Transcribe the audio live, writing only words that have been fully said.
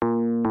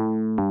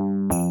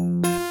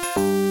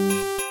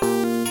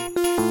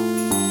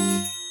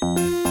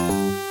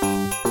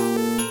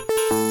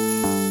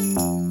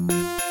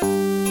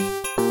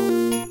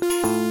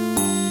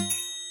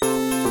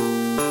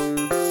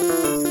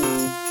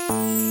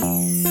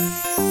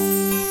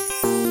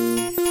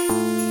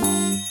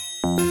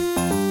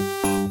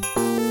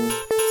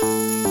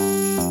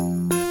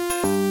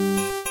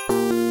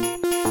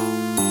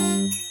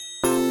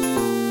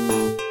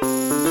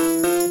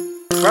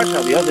fresh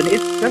out of the oven,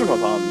 it's Cinema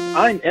Bums.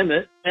 I'm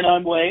Emmett. And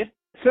I'm Wade.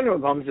 Cinema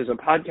Bums is a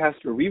podcast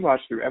where we watch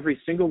through every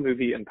single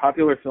movie and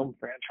popular film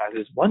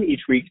franchises, one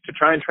each week, to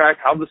try and track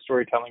how the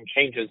storytelling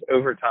changes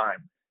over time.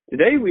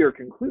 Today we are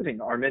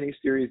concluding our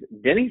mini-series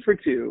Denny for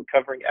Two,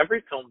 covering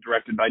every film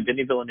directed by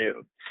Denis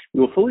Villeneuve. We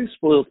will fully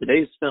spoil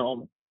today's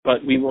film,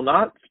 but we will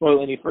not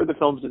spoil any further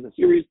films in the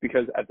series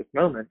because at this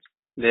moment,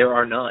 there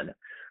are none.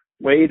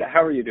 Wade,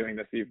 how are you doing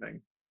this evening?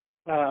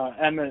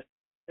 Emmett,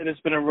 it has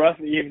been a rough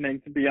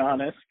evening, to be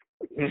honest.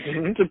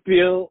 Mm-hmm. To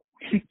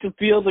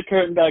peel the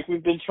curtain back,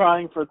 we've been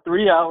trying for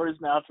 3 hours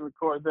now to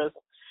record this.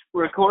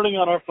 We're recording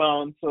on our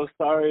phone, so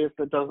sorry if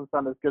it doesn't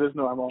sound as good as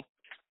normal.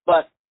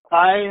 But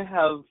I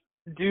have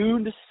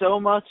duned so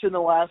much in the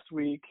last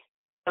week,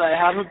 and I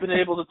haven't been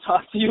able to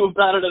talk to you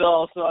about it at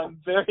all, so I'm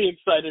very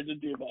excited to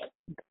do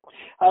that.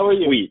 How are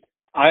you? Sweet.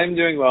 I'm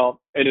doing well.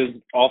 It has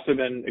also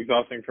been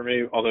exhausting for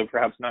me, although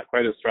perhaps not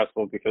quite as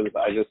stressful because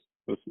I just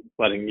was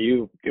letting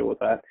you deal with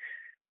that.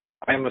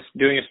 I am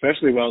doing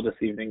especially well this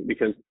evening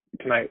because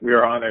tonight we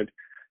are honored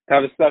to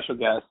have a special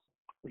guest.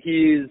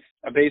 He's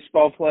a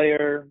baseball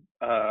player,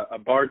 a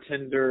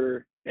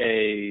bartender,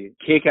 a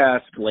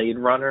kick-ass Blade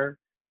Runner,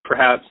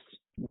 perhaps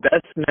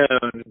best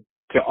known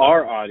to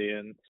our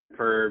audience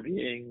for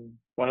being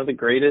one of the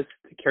greatest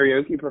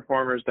karaoke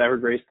performers to ever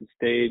grace the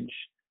stage.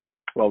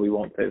 Well, we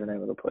won't say the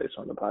name of the place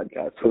on the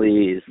podcast.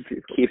 Please,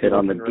 keep it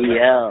on the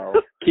DL.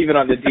 Keep it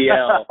on the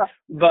DL.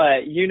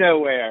 But you know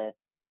where.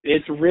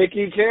 It's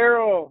Ricky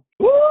Carroll.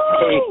 Woo!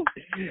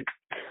 Hey.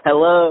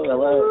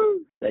 Hello.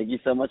 Thank you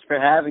so much for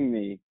having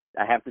me.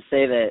 I have to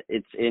say that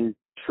it's in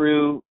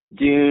true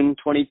Dune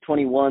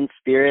 2021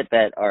 spirit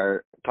that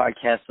our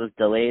podcast was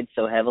delayed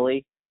so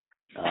heavily.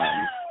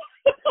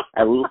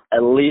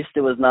 At least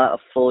it was not a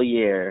full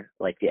year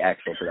like the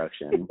actual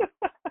production.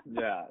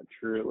 Yeah,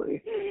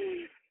 truly.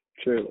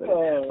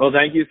 Well,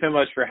 thank you so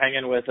much for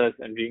hanging with us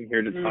and being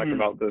here to talk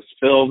about this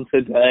film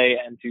today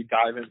and to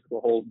dive into the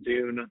whole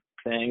Dune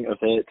thing of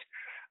it.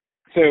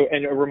 So,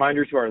 and a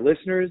reminder to our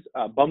listeners,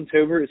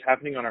 Bumtober is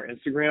happening on our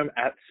Instagram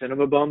at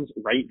CinemaBums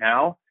right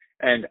now,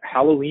 and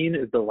Halloween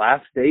is the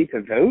last day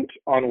to vote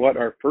on what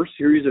our first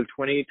series of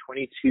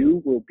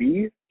 2022 will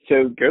be.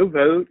 So go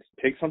vote,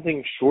 take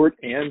something short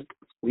and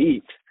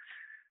sweet.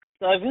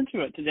 Dive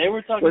into it. Today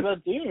we're talking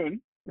about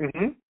Dune.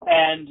 Mm-hmm.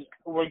 And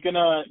we're going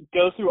to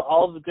go through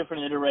all of the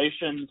different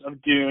iterations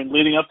of Dune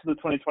leading up to the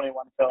 2021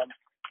 film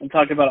and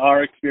talk about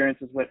our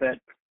experiences with it.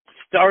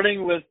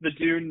 Starting with the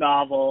Dune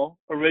novel,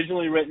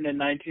 originally written in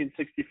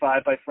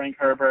 1965 by Frank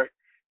Herbert.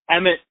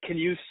 Emmett, can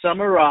you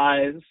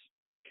summarize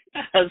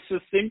as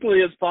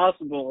succinctly as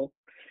possible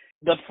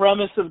the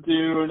premise of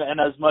Dune and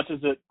as much as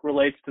it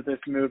relates to this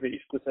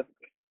movie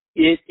specifically?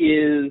 It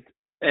is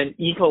an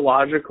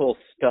ecological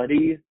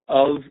study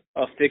of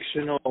a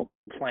fictional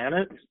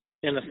planet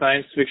in a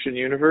science fiction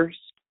universe.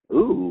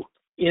 Ooh.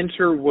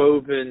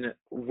 Interwoven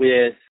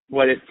with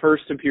what at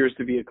first appears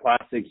to be a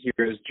classic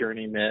hero's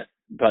journey myth,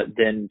 but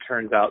then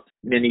turns out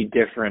many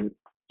different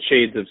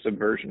shades of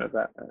subversion of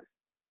that myth.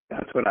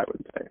 That's what I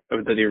would say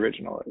of the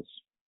original is.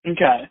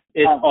 Okay.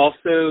 It's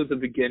also the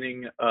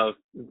beginning of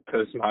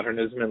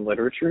postmodernism in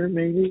literature,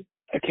 maybe.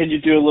 Can you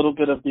do a little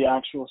bit of the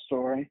actual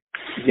story?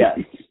 Yes.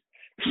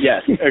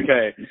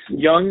 Okay.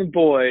 Young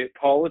boy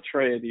Paul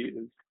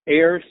Atreides,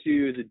 heir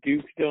to the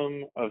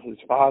dukedom of his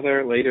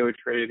father, Leto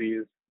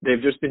Atreides.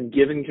 They've just been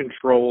given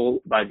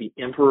control by the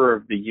Emperor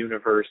of the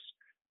Universe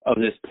of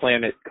this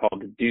planet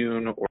called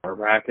Dune or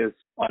Arrakis,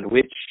 on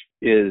which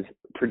is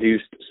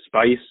produced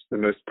spice, the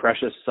most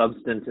precious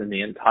substance in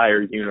the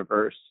entire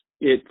universe.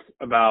 It's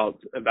about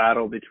a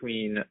battle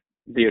between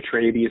the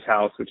Atreides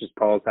house, which is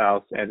Paul's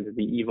house, and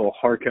the evil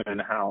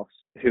Harkonnen house,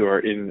 who are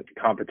in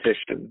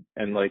competition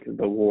and like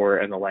the war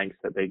and the lengths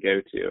that they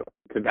go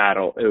to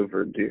battle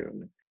over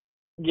Dune.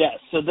 Yes,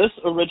 so this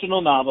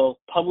original novel,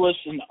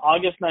 published in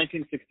August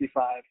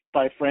 1965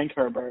 by Frank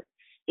Herbert,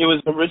 it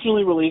was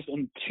originally released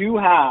in two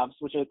halves,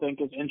 which I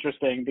think is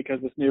interesting because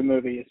this new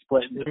movie is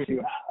split into two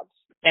halves.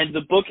 And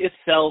the book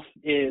itself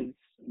is,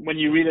 when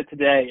you read it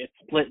today, it's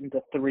split into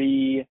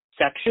three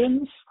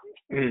sections.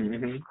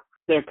 Mm-hmm.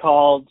 They're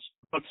called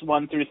books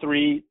 1 through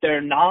 3.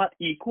 They're not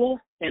equal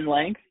in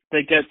length.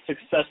 They get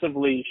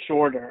successively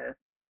shorter.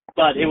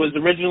 But it was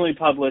originally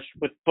published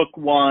with book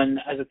 1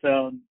 as its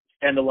own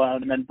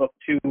standalone, and then book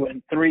 2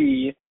 and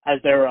 3 as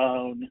their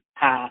own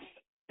half,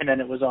 and then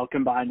it was all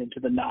combined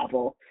into the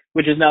novel,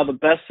 which is now the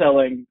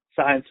best-selling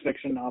science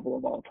fiction novel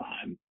of all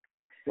time.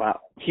 Wow.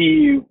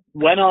 He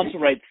went on to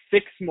write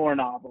 6 more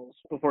novels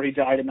before he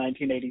died in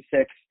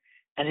 1986,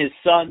 and his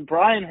son,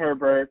 Brian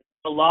Herbert,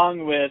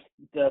 along with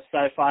the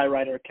sci-fi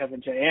writer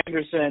Kevin J.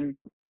 Anderson,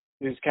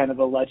 who's kind of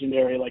a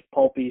legendary, like,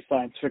 pulpy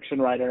science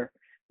fiction writer,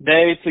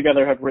 they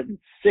together have written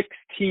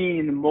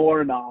 16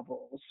 more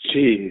novels.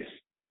 Jeez.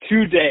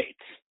 To date.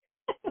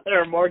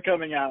 There are more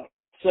coming out.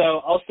 So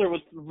I'll start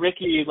with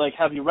Ricky. Like,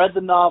 have you read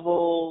the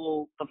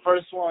novel, the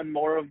first one,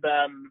 more of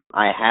them?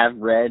 I have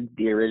read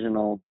the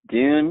original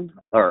Dune,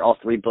 or all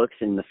 3 books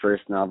in the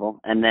first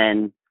novel, and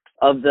then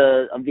of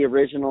the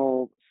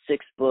original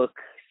 6-book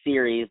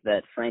series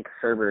that Frank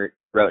Herbert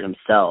wrote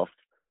himself,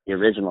 the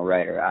original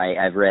writer.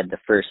 I've read the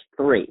first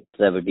three.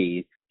 So that would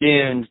be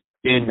Dune,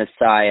 Dune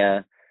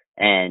Messiah,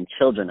 and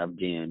Children of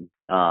Dune.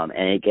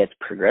 And it gets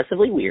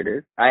progressively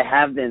weirder. I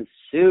have been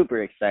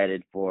super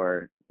excited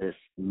for this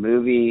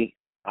movie.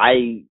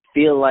 I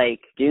feel like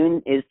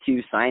Dune is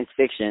to science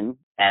fiction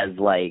as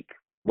like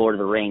Lord of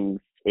the Rings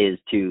is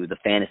to the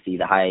fantasy,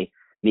 the high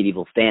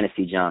medieval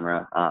fantasy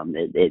genre.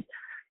 It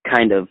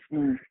kind of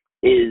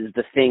is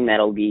the thing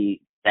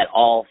that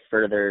all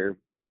further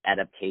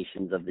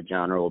adaptations of the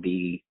genre will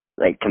be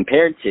like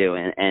compared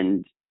to.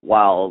 And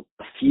while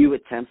a few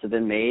attempts have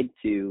been made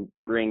to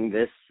bring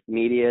this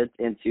media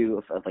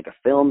into like a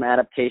film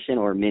adaptation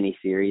or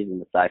miniseries in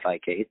the sci-fi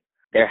case,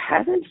 there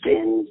hasn't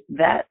been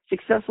that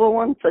successful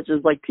one, such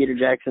as like Peter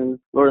Jackson's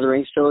Lord of the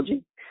Rings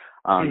trilogy.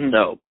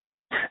 So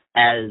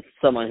as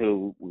someone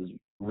who was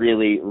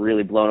really,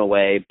 really blown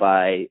away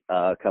by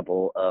a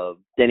couple of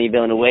Denis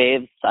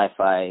Villeneuve's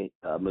sci-fi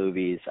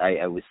movies,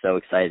 I was so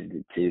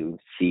excited to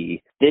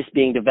see this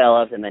being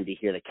developed and then to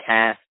hear the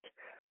cast.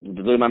 It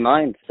blew my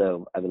mind,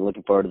 so I've been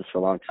looking forward to this for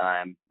a long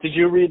time. Did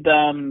you read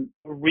them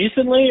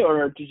recently,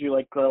 or did you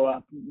like grow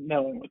up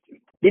knowing what you?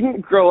 Didn't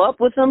grow up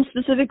with them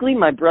specifically.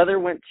 My brother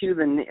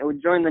joined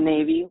the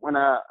Navy when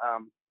I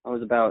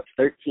was about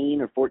 13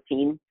 or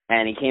 14,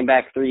 and he came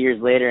back 3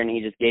 years later, and he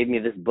just gave me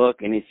this book,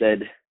 and he said,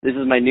 "This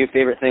is my new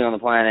favorite thing on the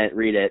planet.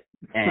 Read it."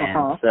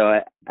 And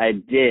so I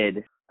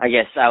did. I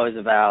guess I was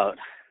about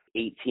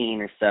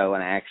 18 or so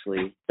when I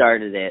actually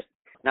started it.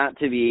 Not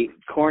to be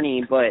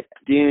corny, but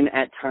Dune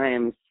at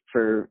times,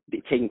 for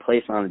taking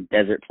place on a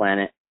desert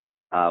planet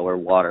where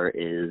water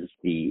is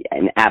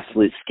an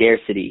absolute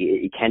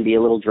scarcity, it can be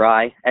a little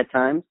dry at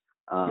times.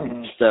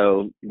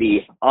 So the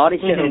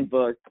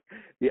audiobook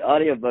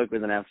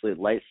was an absolute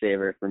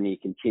lifesaver for me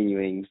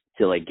continuing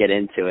to like get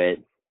into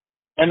it.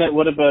 And then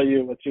what about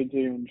you? What's your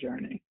Dune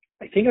journey?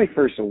 I think I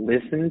first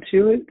listened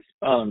to it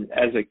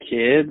as a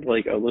kid.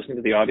 Like I listened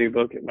to the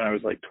audiobook when I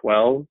was like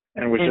 12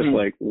 and was just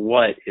like,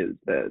 what is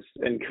this?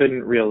 And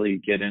couldn't really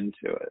get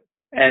into it.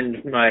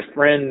 And my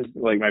friend,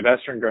 like my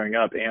best friend growing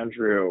up,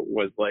 Andrew,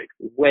 was like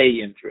way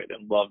into it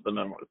and loved them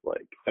and was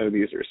like, oh,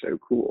 these are so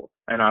cool.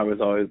 And I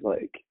was always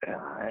like,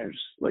 I just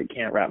like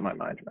can't wrap my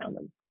mind around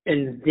them.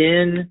 And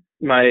then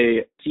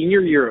my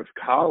senior year of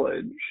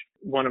college,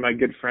 one of my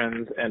good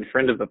friends and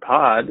friend of the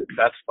pod,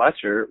 Beth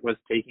Fletcher, was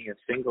taking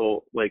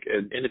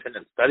an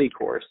independent study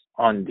course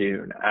on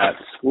Dune at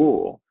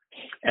school.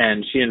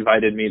 And she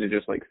invited me to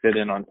just like sit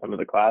in on some of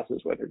the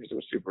classes with her because it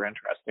was super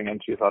interesting. And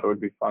she thought it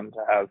would be fun to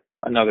have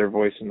another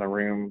voice in the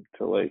room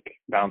to like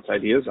bounce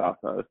ideas off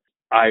of.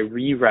 I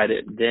reread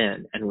it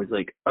then and was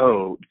like,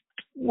 oh,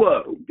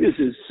 whoa, this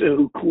is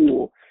so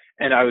cool.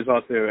 And I was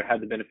also had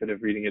the benefit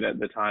of reading it at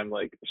the time,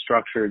 like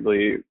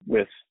structuredly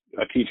with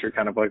a teacher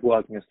kind of like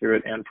walking us through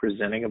it and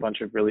presenting a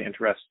bunch of really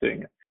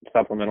interesting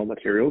supplemental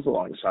materials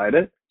alongside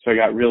it. So I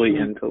got really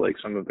into like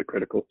some of the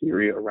critical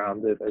theory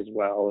around it as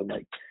well, and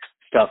like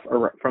stuff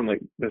from like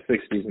the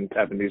 60s and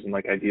 70s and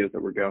like ideas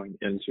that were going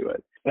into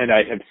it. And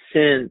I have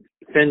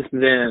since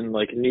then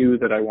like knew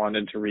that I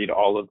wanted to read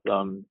all of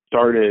them.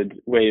 Started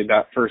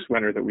that first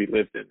winter that we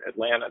lived in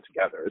Atlanta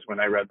together is when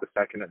I read the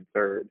second and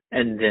third.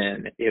 And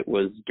then it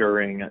was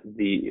during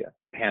the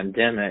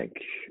pandemic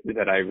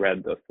that I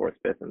read the fourth,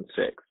 fifth, and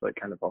sixth, like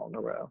kind of all in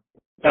a row.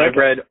 So I've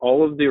read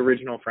all of the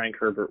original Frank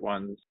Herbert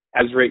ones.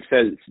 As Rick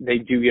says, they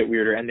do get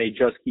weirder and they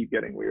just keep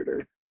getting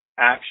weirder.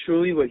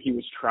 Actually, what he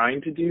was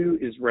trying to do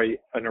is write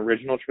an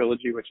original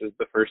trilogy, which is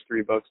the first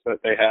three books that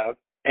they have,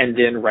 and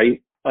then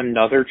write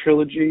another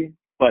trilogy,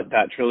 but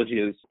that trilogy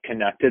is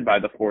connected by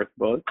the fourth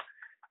book.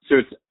 So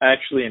it's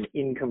actually an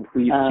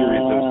incomplete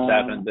series of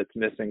 7 that's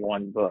missing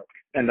one book.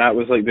 And that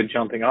was like the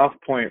jumping off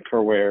point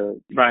for where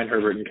Brian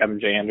Herbert and Kevin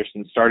J.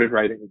 Anderson started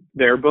writing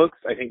their books.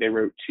 I think they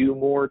wrote 2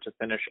 more to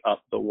finish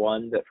up the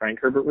one that Frank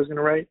Herbert was going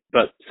to write.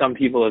 But some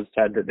people have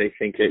said that they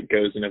think it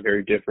goes in a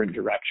very different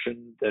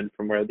direction than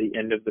from where the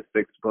end of the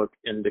 6th book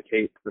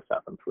indicates the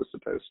 7th was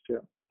supposed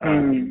to.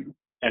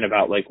 And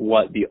about like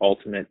what the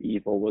ultimate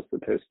evil was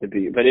supposed to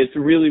be. But it's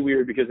really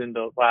weird because in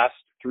the last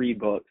 3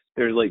 books,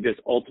 there's like this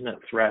ultimate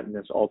threat and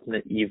this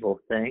ultimate evil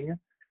thing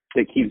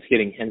that keeps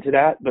getting hinted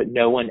at, but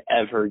no one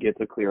ever gets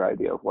a clear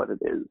idea of what it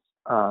is,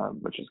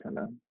 which is kind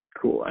of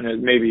cool.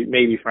 And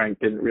maybe Frank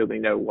didn't really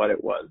know what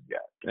it was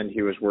yet, and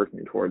he was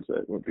working towards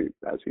it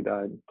as he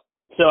died.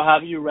 So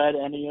have you read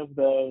any of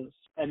those?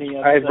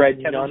 I've read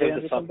none of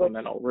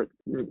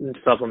the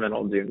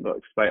supplemental Dune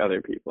books by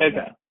other people.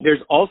 Okay.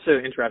 There's also,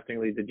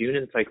 interestingly, the Dune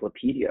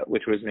Encyclopedia,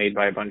 which was made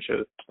by a bunch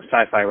of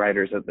sci-fi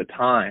writers at the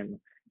time,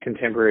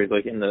 contemporaries,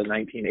 like in the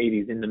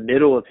 1980s, in the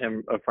middle of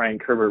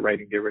Frank Herbert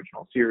writing the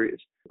original series.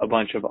 A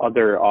bunch of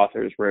other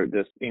authors wrote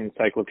this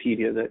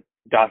encyclopedia that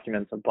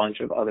documents a bunch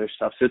of other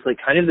stuff. So it's like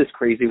kind of this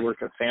crazy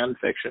work of fan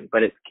fiction,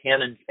 but it's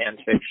canon fan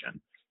fiction,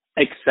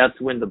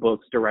 except when the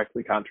books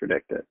directly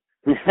contradict it.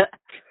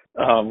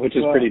 Which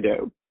is pretty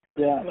dope.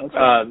 Yeah.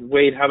 That's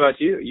Wade, how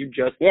about you? You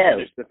just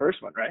finished the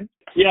first one, right?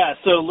 Yeah.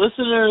 So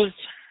listeners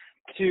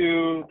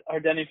to our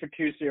Denny for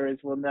Two series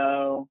will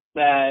know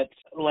that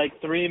like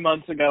 3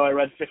 months ago I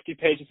read 50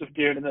 pages of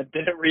Dune and then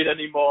didn't read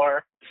any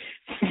more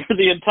for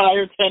the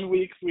entire 10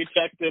 weeks we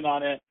checked in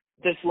on it.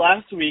 This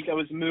last week I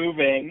was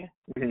moving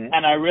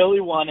and I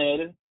really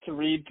wanted to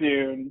read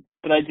Dune,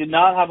 but I did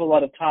not have a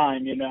lot of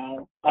time,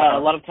 a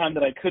lot of time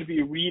that I could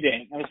be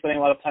reading. I was spending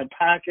a lot of time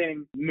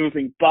packing,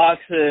 moving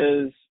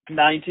boxes,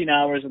 19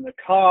 hours in the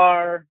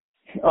car.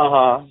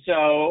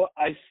 So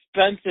I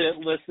spent it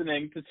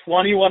listening to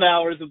 21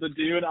 hours of the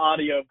Dune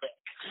audiobook.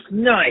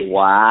 Nice.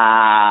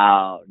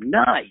 Wow.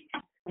 Nice.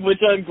 Which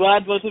I'm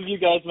glad both of you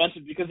guys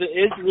mentioned because it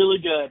is really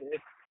good.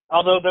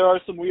 Although there are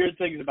some weird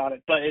things about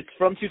it, but it's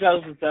from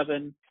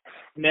 2007,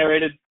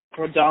 narrated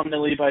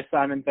predominantly by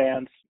Simon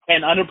Vance,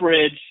 and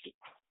unabridged.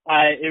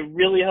 It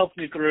really helped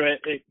me through it.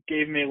 It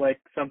gave me like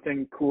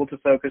something cool to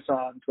focus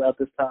on throughout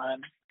this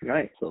time.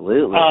 Nice.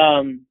 Absolutely.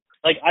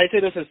 Like I say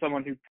this as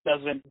someone who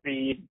doesn't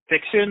read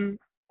fiction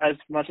as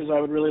much as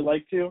I would really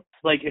like to.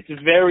 Like it's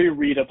very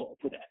readable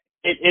today.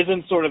 It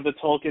isn't sort of the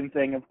Tolkien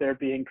thing of there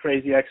being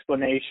crazy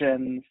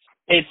explanations.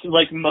 It's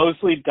like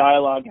mostly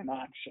dialogue and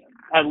action,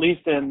 at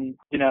least in,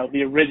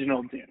 the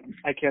original Dune.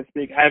 I can't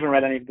speak. I haven't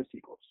read any of the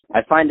sequels.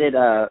 I find it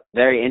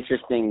very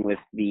interesting with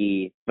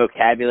the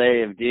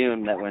vocabulary of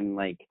Dune that when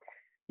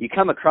you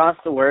come across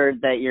a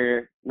word that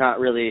you're not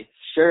really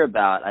sure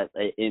about,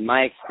 in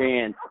my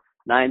experience,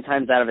 9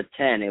 times out of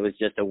 10, it was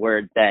just a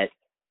word that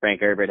Frank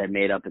Herbert had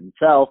made up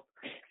himself.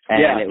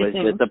 And it was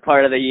just a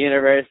part of the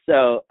universe.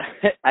 So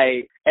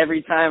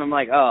every time I'm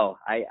like,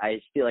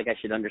 I feel like I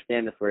should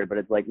understand this word, but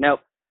it's like,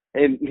 nope.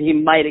 He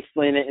might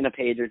explain it in a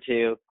page or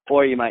two,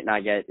 or you might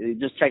not get it.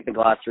 Just check the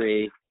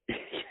glossary.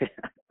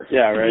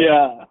 Yeah, right.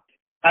 Yeah.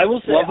 I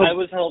will say I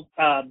was helped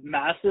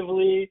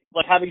massively,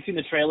 like having seen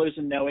the trailers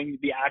and knowing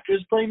the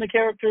actors playing the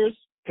characters,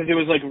 because it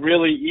was like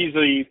really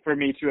easy for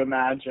me to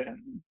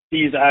imagine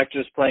these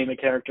actors playing the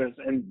characters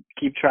and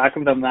keep track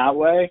of them that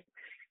way.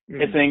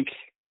 I think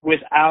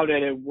without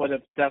it, it would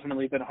have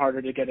definitely been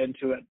harder to get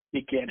into at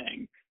the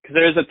beginning, because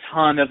there's a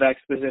ton of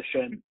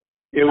exposition.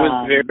 It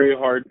was very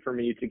hard for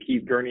me to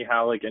keep Gurney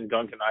Halleck and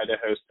Duncan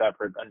Idaho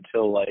separate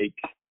until like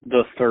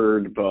the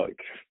third book.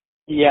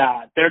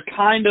 Yeah, they're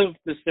kind of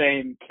the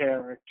same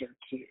character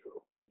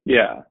too.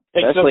 Yeah,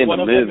 especially in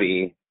the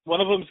movie. One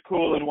of them's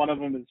cool and one of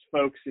them is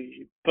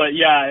folksy. But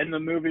yeah, in the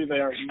movie they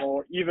are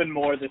even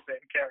more the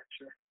same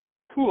character.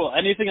 Cool.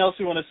 Anything else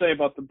you want to say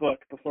about the book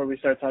before we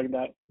start talking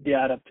about the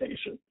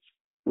adaptations?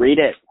 Read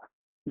it.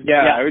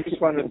 Yeah, I would just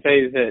want to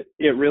say that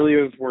it really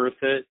is worth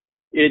it.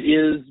 It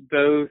is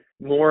both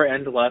more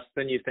and less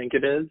than you think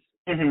it is,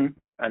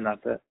 and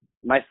that's it.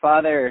 My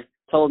father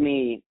told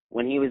me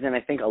when he was in,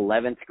 I think,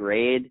 11th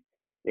grade,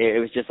 it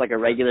was just like a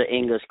regular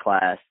English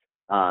class,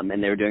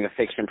 and they were doing a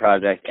fiction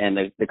project, and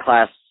the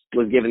class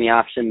was given the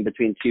option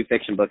between 2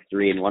 fiction books to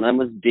read, and one of them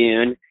was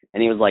Dune,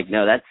 and he was like,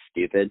 no, that's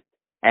stupid.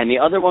 And the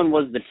other one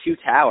was The Two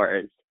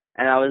Towers,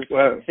 and I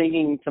was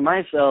thinking to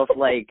myself,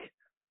 like,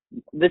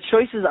 the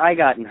choices I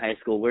got in high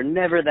school were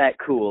never that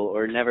cool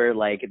or never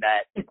like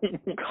that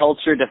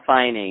culture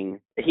defining.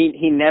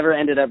 He never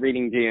ended up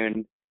reading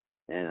Dune,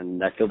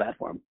 and I feel bad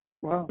for him.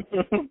 Wow.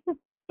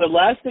 The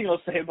last thing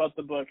I'll say about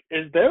the book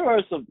is there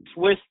are some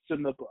twists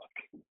in the book.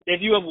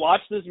 If you have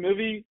watched this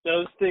movie,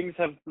 those things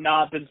have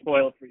not been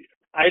spoiled for you.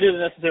 I didn't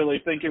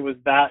necessarily think it was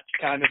that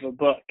kind of a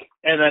book.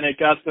 And then it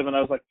got to them and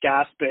I was like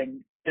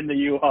gasping in the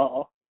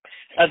U-Haul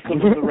at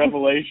some of the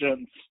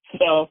revelations.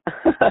 So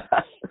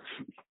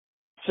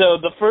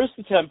the first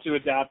attempt to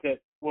adapt it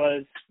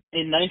was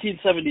in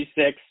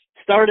 1976,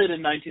 started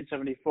in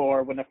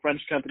 1974 when a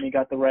French company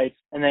got the rights,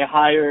 and they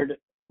hired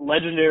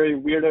legendary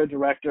weirdo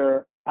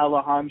director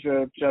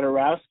Alejandro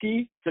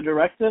Jodorowsky to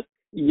direct it.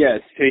 Yes,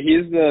 so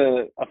he's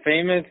a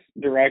famous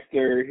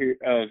director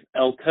of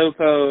El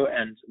Topo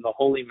and The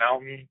Holy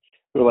Mountain,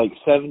 who are like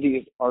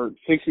 60s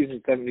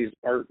and 70s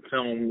art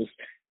films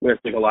with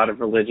like a lot of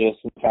religious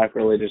and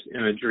sacrilegious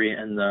imagery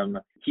in them.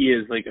 He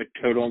is like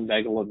a total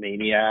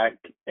megalomaniac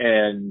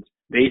and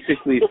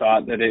basically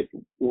thought that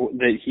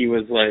he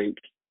was like,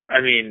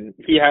 I mean,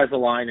 he has a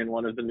line in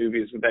one of the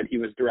movies that he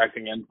was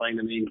directing and playing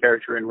the main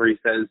character in where he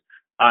says,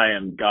 I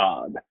am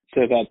God.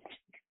 So that's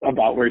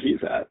about where he's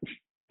at.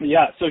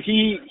 Yeah, so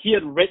he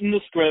had written the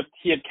script,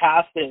 he had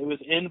cast it was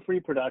in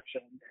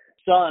pre-production.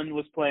 Son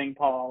was playing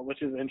Paul,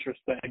 which is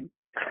interesting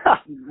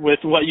with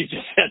what you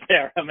just said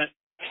there, Emmett.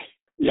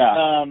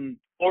 Yeah.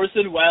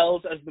 Orson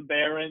Welles as the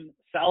Baron,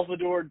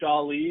 Salvador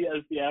Dali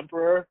as the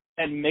Emperor,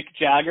 and Mick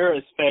Jagger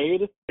as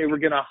Fade. They were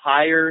going to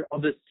hire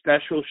this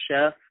special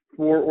chef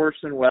for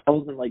Orson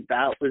Welles, and like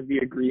that was the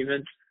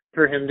agreement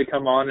for him to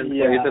come on and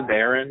play the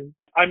Baron.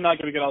 I'm not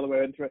going to get all the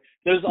way into it.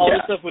 There's all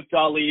the stuff with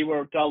Dali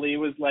where Dali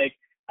was like,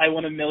 I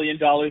want $1 million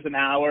an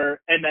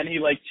hour, and then he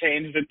like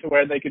changed it to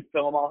where they could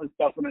film all his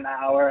stuff in an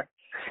hour.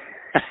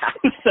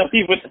 So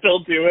he would still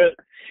do it.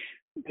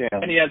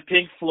 Damn. And he had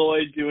Pink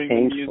Floyd doing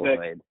the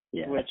music,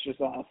 which is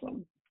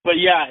awesome. But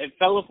yeah, it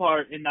fell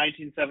apart in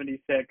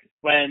 1976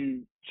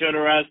 when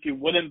Jodorowsky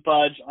wouldn't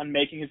budge on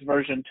making his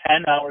version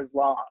 10 hours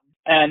long.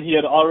 and he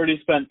had already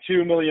spent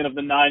 $2 million of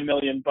the $9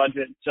 million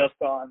budget just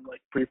on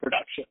like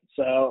pre-production.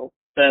 So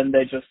then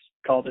they just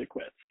called it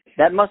quits.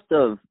 That must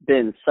have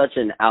been such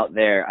an out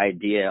there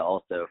idea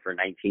also for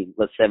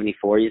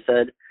 1974, you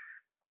said,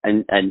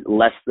 and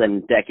less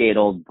than decade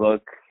old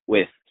book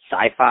with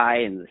sci-fi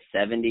in the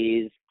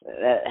 70s.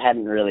 That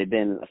hadn't really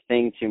been a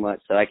thing too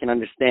much. So I can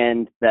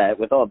understand that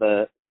with all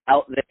the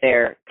out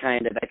there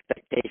kind of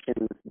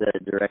expectations the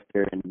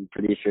director and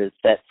producer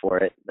set for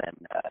it, then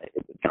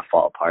it's going to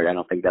fall apart. I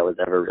don't think that was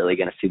ever really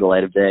going to see the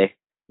light of day.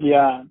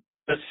 Yeah.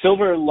 The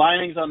silver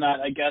linings on that,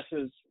 I guess,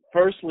 is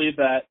firstly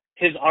that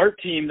his art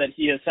team that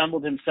he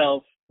assembled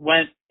himself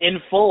went in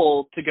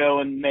full to go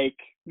and make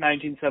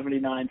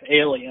 1979's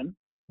Alien,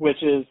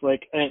 which is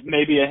like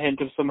maybe a hint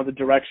of some of the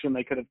direction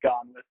they could have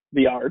gone with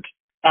the art.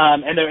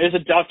 And there is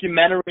a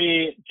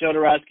documentary,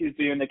 Jodorowsky's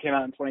Dune, that came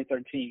out in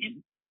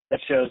 2013 that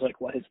shows like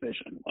what his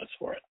vision was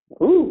for it.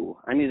 Ooh,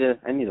 I need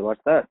to watch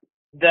that.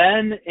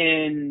 Then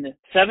in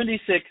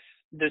 76,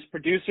 this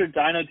producer,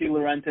 Dino De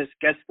Laurentiis,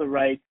 gets the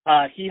rights.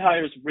 He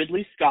hires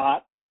Ridley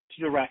Scott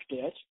to direct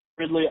it.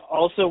 Ridley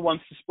also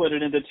wants to split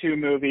it into two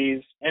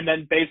movies, and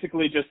then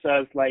basically just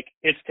says, like,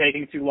 it's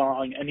taking too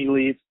long, and he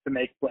leaves to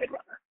make Blade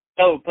Runner.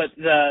 Oh, but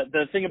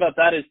the thing about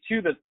that is,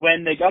 too, that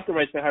when they got the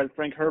rights, they hired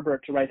Frank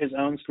Herbert to write his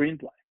own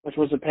screenplay, which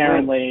was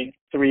apparently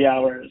 3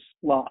 hours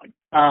long.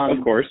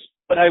 Of course.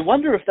 But I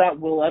wonder if that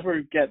will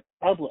ever get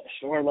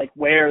published, or, like,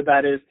 where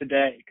that is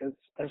today, because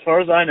as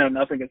far as I know,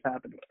 nothing has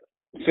happened with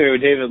it. So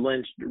David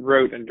Lynch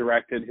wrote and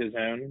directed his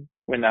own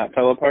when that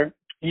fell apart?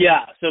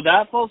 Yeah, so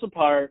that falls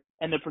apart,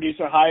 and the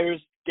producer hires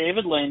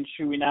David Lynch,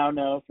 who we now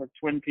know for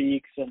Twin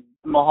Peaks and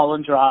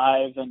Mulholland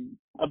Drive and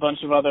a bunch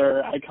of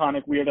other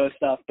iconic weirdo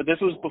stuff. But this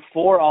was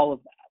before all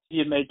of that. He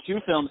had made 2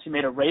 films. He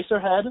made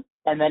Eraserhead,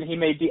 and then he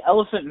made The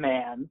Elephant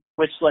Man,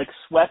 which, like,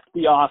 swept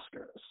the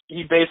Oscars.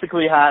 He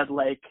basically had,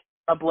 like,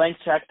 a blank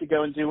check to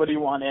go and do what he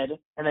wanted,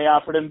 and they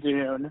offered him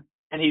Dune,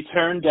 and he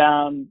turned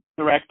down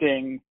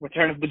directing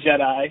Return of the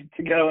Jedi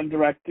to go and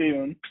direct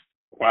Dune.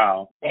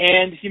 Wow.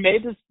 And he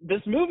made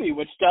this movie,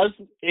 which does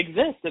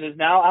exist and is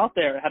now out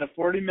there. It had a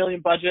 $40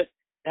 million budget.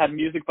 It had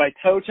music by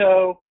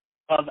Toto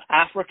of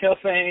Africa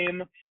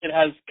fame. It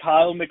has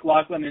Kyle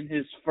MacLachlan in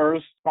his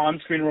first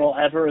on-screen role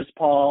ever as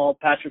Paul,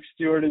 Patrick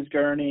Stewart as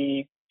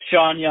Gurney,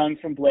 Sean Young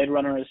from Blade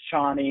Runner as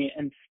Chani,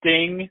 and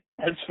Sting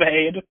as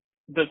Fade.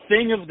 The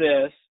thing of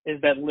this is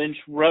that Lynch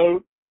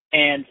wrote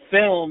and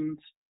filmed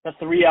a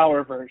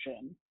 3-hour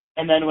version.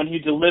 And then when he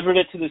delivered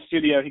it to the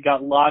studio, he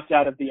got locked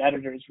out of the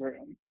editor's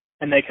room.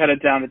 And they cut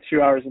it down to 2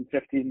 hours and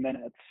 15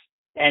 minutes.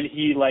 And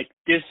he, like,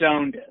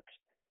 disowned it.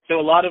 So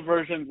a lot of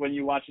versions, when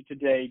you watch it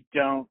today,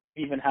 don't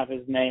even have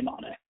his name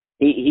on it.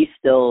 He's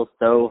still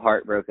so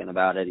heartbroken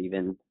about it,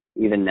 even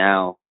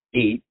now.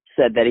 He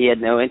said that he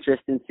had no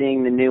interest in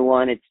seeing the new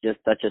one. It's just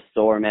such a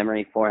sore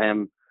memory for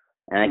him.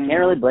 And I can't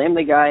really blame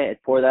the guy. I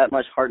pour that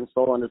much heart and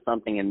soul into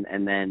something,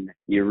 and then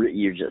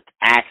you're just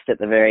axed at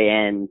the very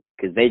end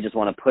because they just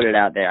want to put it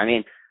out there. I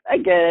mean, I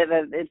get it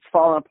that it's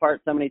fallen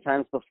apart so many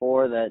times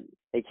before that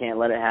they can't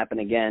let it happen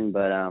again.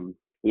 But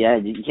yeah,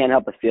 you can't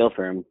help but feel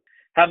for him.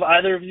 Have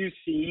either of you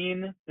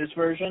seen this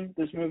version,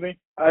 this movie?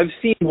 I've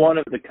seen one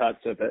of the cuts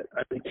of it.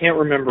 I can't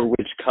remember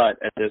which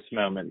cut at this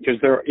moment because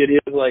it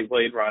is like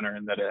Blade Runner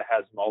in that it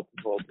has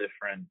multiple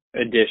different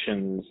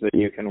editions that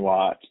you can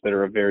watch that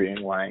are of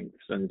varying lengths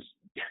and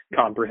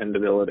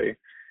comprehensibility.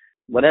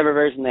 Whatever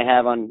version they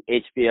have on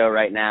HBO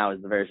right now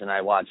is the version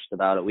I watched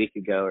about a week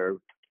ago or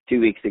 2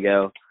 weeks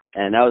ago.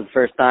 And that was the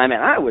first time,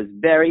 and I was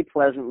very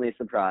pleasantly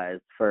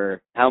surprised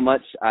for how much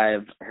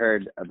I've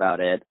heard about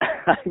it.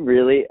 I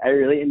really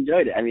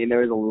enjoyed it. I mean, there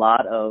was a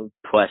lot of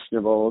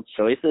questionable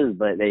choices,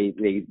 but they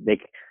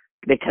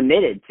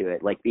committed to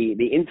it. Like the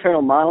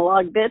internal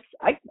monologue bits,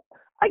 I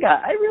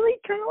really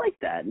kind of like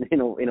that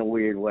in a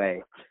weird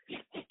way.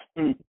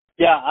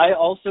 Yeah, I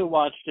also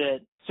watched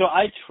it. So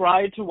I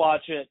tried to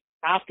watch it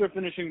after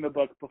finishing the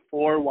book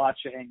before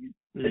watching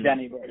the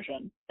Denny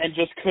version, and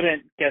just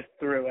couldn't get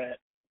through it.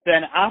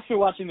 Then after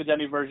watching the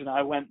Denny version,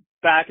 I went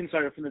back and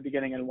started from the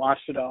beginning and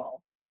watched it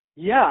all.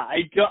 Yeah,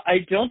 I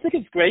don't think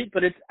it's great,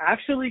 but it's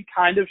actually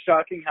kind of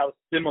shocking how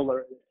similar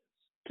it is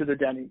to the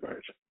Denny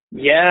version.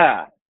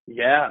 Yeah.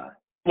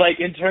 Like,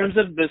 in terms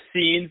of the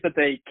scenes that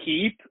they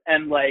keep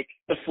and, like,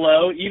 the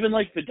flow, even,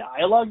 like, the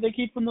dialogue they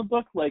keep from the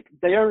book, like,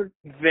 they are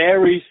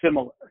very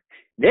similar.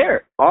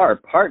 There are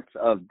parts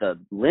of the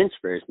Lynch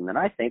version that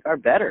I think are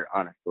better,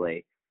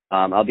 honestly.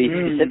 I'll be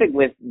specific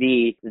with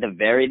the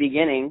very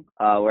beginning,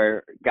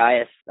 where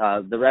Gaius,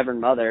 the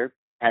Reverend Mother,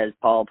 has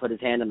Paul put his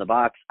hand in the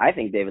box. I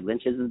think David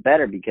Lynch's is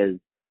better because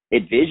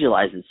it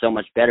visualizes so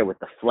much better with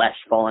the flesh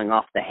falling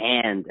off the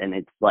hand, and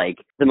it's like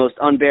the most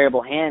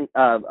unbearable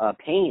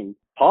pain.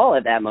 Paul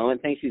at that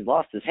moment thinks he's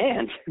lost his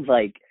hand.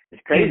 Like,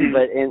 it's crazy,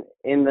 but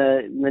in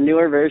the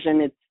newer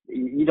version,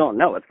 you don't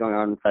know what's going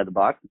on inside the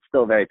box. It's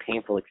still a very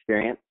painful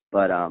experience.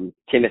 But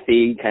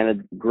Timothy kind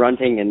of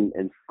grunting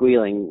and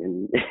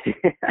squealing.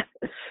 And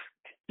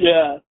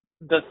yeah,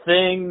 the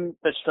thing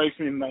that strikes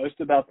me most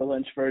about the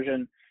Lynch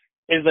version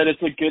is that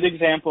it's a good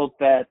example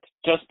that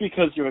just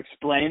because you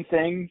explain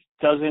things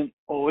doesn't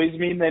always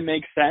mean they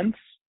make sense.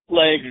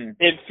 Like,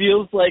 it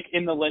feels like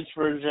in the Lynch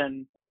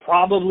version,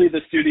 probably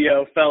the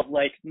studio felt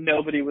like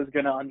nobody was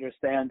going to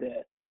understand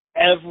it.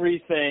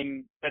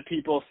 Everything that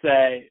people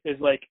say is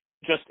like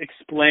just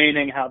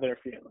explaining how they're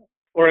feeling,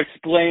 or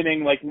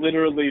explaining like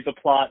literally the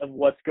plot of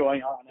what's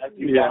going on as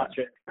you watch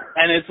it.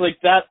 And it's like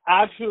that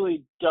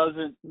actually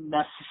doesn't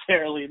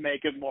necessarily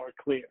make it more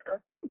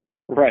clear.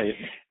 Right.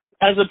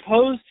 As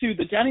opposed to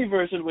the Denny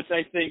version, which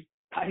I think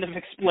kind of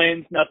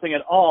explains nothing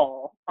at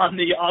all on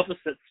the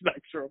opposite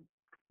spectrum.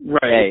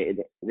 Right.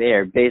 They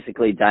are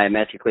basically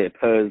diametrically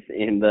opposed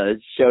in the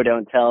show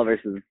don't tell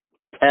versus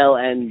tell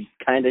and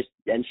kind of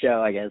and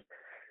show, I guess.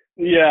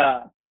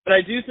 Yeah. But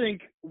I do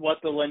think what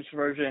the Lynch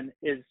version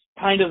is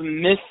kind of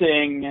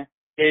missing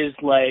is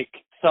like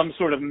some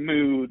sort of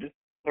mood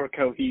or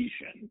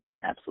cohesion.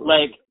 Absolutely.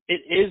 Like,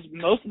 it is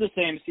most of the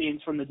same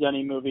scenes from the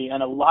Denny movie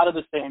and a lot of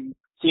the same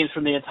scenes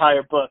from the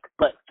entire book,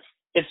 but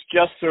it's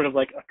just sort of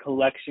like a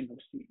collection of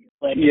scenes.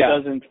 Like, it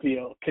doesn't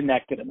feel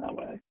connected in that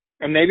way.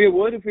 And maybe it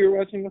would if we were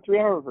watching the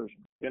 3-hour version,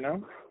 you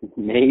know?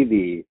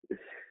 Maybe.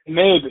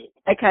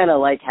 I kind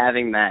of like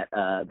having that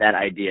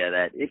idea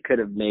that it could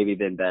have maybe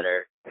been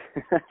better.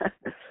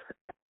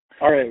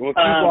 All right, well,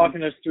 keep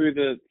walking us through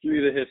the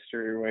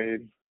history,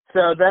 Wade.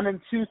 So then in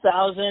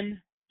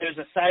 2000, there's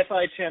a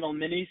Sci-Fi Channel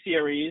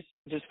mini-series,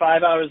 which is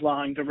 5 hours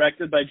long,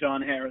 directed by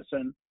John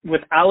Harrison,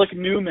 with Alec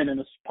Newman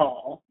as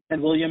Paul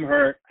and William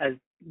Hurt as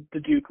the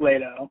Duke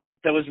Leto.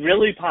 That was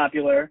really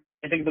popular.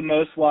 I think the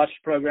most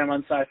watched program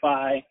on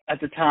Sci-Fi at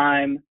the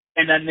time.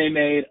 And then they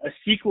made a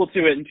sequel to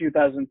it in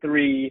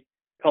 2003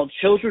 called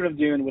Children of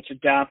Dune, which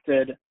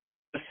adapted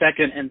the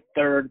second and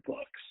third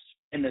books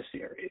in the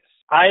series.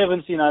 I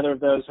haven't seen either of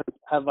those.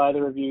 Have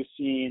either of you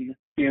seen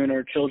Dune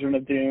or Children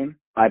of Dune?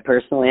 I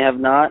personally have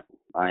not.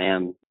 I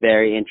am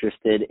very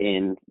interested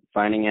in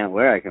finding out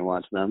where I can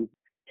watch them.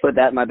 Put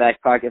that in my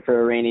back pocket for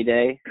a rainy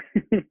day.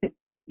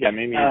 Yeah,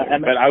 me neither.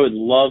 But I would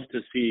love to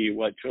see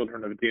what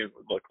Children of Dune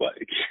would look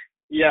like.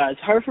 Yeah,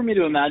 it's hard for me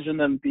to imagine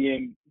them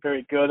being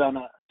very good on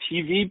a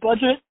TV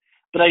budget,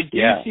 but I do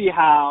see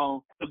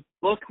how the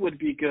book would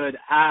be good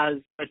as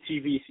a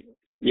TV series.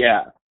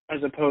 Yeah.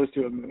 As opposed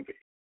to a movie.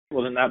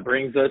 Well, then that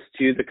brings us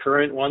to the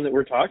current one that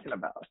we're talking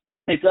about.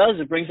 It does.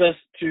 It brings us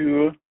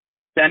to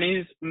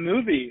Denny's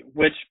movie,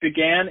 which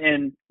began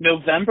in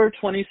November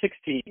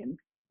 2016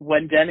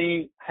 when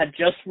Denny had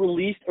just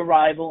released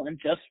Arrival and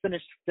just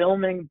finished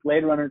filming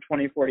Blade Runner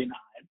 2049.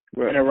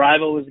 Right. And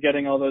Arrival was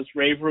getting all those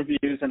rave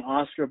reviews and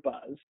Oscar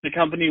buzz. The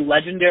company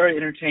Legendary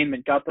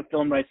Entertainment got the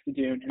film rights to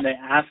Dune, and they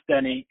asked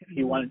Denny if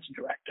he wanted to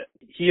direct it.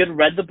 He had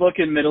read the book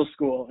in middle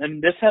school,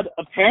 and this has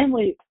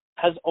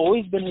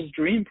always been his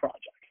dream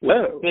project.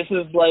 Whoa. This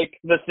is like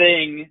the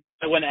thing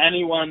that when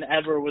anyone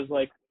ever was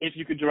like, if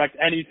you could direct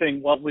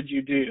anything, what would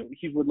you do?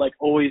 He would like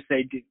always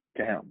say Dune.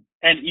 Damn.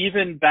 And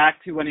even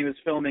back to when he was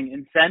filming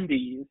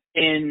Incendies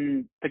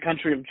in the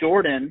country of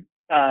Jordan,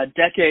 a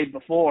decade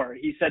before,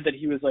 he said that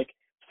he was like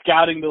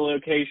scouting the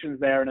locations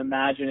there and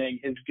imagining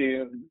his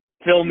Dune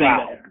filming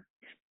there,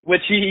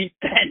 which he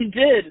then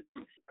did.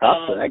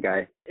 Props to that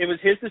guy. It was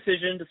his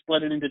decision to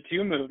split it into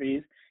two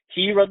movies.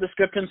 He wrote the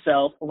script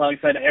himself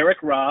alongside Eric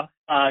Roth,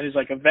 who's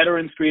like a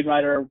veteran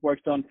screenwriter,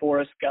 worked on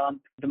Forrest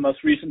Gump, the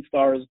most recent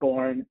Star is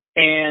Born,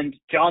 and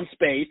John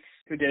Spates,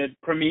 who did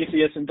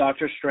Prometheus and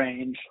Doctor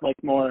Strange, like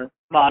more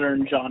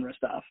modern genre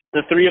stuff.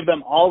 The three of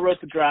them all wrote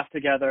the draft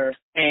together,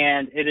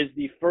 and it is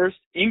the first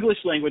English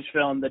language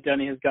film that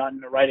Denny has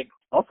gotten a writing.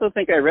 Also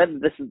think I read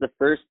that this is the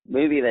first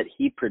movie that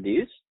he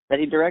produced, that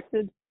he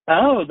directed.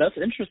 Oh, that's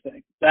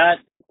interesting. That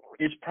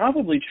is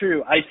probably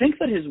true. I think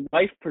that his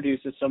wife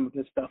produces some of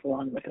his stuff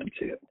along with him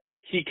too.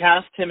 He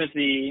cast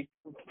Timothy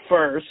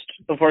first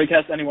before he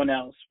cast anyone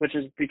else, which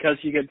is because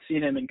he had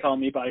seen him in Call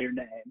Me By Your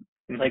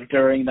Name, like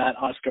during that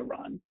Oscar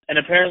run. And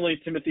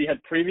apparently Timothy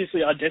had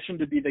previously auditioned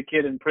to be the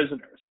kid in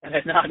Prisoners and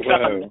had not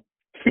gotten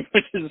it,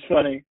 which is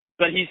funny.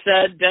 But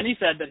Denny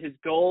said that his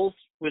goals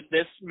with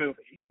this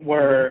movie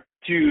were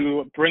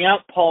to bring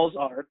out Paul's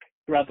arc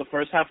throughout the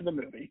first half of the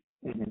movie,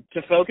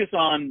 to focus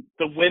on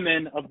the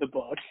women of the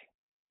book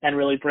and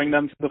really bring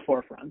them to the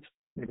forefront,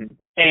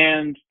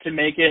 and to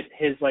make it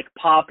his like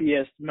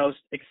poppiest, most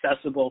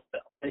accessible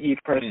film that he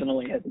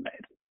personally had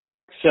made.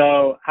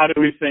 So how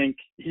do we think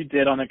he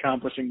did on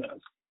accomplishing those?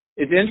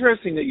 It's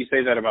interesting that you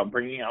say that about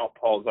bringing out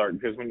Paul's art,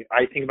 because when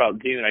I think about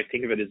Dune, I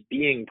think of it as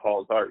being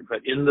Paul's art. But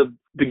in the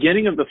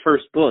beginning of the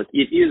first book,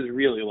 it is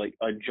really like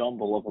a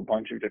jumble of a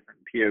bunch of different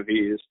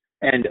POVs.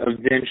 And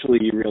eventually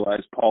you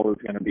realize Paul is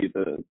going to be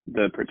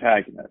the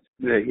protagonist.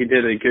 He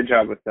did a good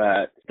job with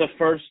that. The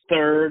first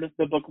third,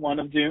 the book one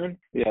of Dune,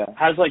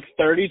 has like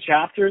 30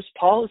 chapters.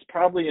 Paul is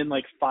probably in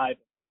like 5.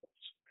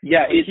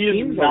 Yeah, it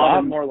seems a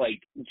lot more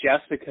like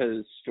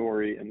Jessica's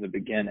story in the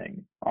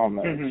beginning,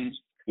 almost.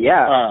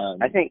 Yeah,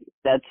 I think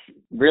that's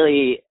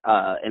really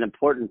an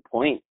important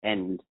point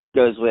and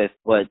goes with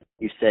what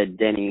you said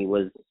Denny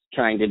was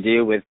trying to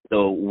do with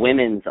the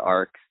women's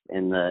arcs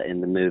in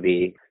the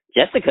movie.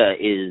 Jessica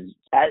is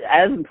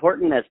as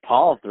important as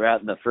Paul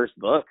throughout the first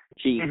book.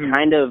 She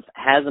kind of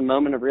has a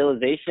moment of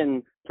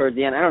realization towards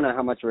the end. I don't know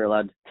how much we're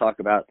allowed to talk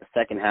about the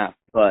second half,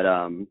 but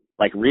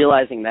like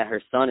realizing that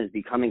her son is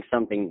becoming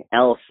something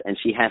else, and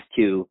she has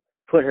to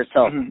put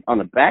herself on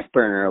the back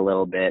burner a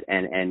little bit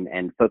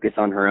and focus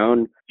on her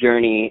own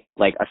journey,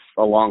 like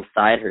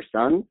alongside her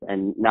son's,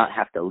 and not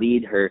have to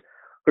lead her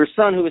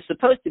son, who was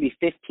supposed to be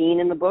 15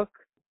 in the book.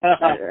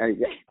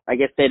 I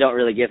guess they don't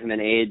really give him an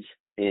age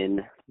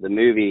in the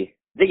movie.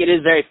 I think it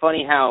is very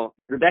funny how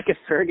Rebecca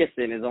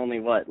Ferguson is only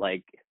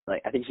like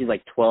I think she's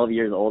like 12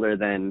 years older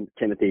than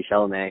Timothée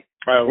Chalamet.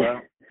 Oh wow.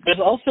 There's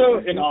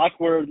also an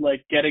awkward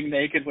like getting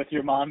naked with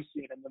your mom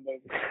scene in the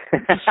movie.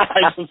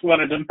 I just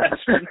wanted to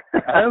mention.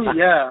 Oh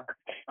yeah,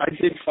 I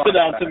did. Stood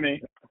out to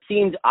me.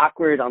 Seemed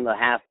awkward on the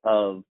half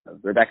of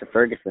Rebecca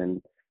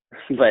Ferguson,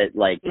 but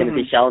like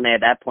Timothée Chalamet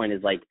at that point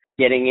is like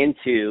getting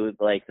into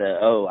like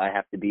I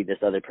have to be this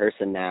other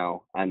person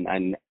now.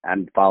 I'm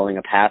following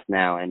a path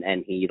now,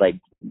 and he like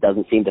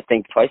doesn't seem to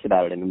think twice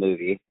about it in the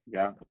movie.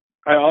 Yeah.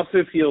 I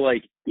also feel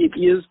like it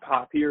is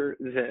poppier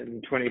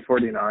than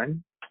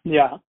 2049.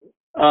 Yeah.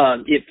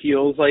 It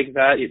feels like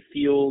that. It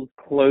feels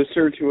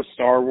closer to a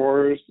Star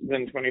Wars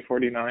than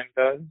 2049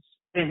 does,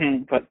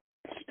 but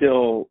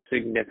still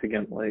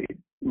significantly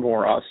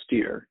more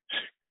austere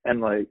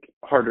and like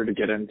harder to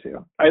get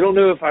into. I don't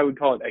know if I would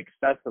call it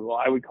accessible.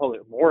 I would call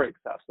it more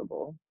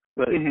accessible.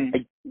 But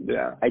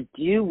I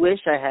do wish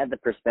I had the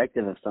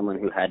perspective of someone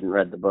who hadn't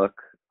read the book.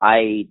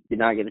 I did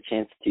not get a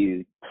chance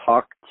to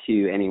talk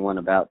to anyone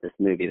about this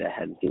movie that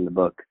hadn't seen the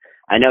book.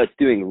 I know it's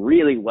doing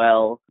really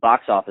well,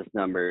 box office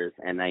numbers,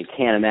 and I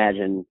can't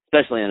imagine,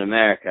 especially in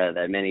America,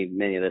 that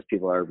many of those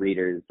people are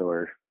readers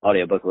or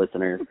audiobook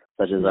listeners,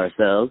 such as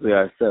ourselves. We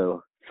are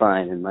so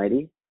fine and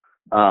mighty.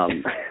 But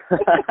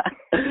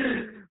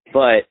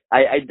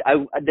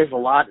there's a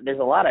lot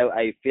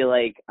I feel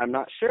like I'm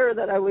not sure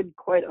that I would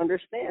quite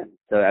understand.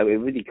 So it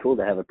would be cool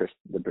to have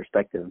the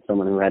perspective of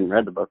someone who hadn't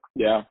read the book.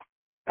 Yeah.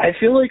 I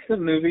feel like the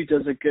movie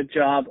does a good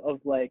job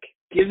of like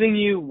giving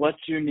you what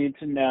you need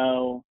to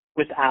know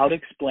without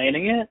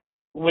explaining it,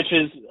 which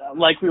is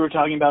like we were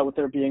talking about with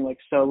there being like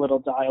so little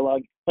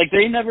dialogue. Like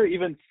they never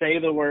even say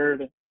the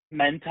word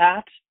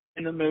mentat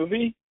in the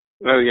movie.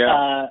 Oh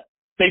yeah.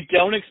 They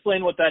don't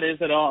explain what that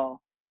is at all.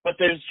 But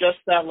there's just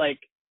that like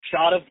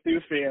shot of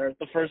Thufir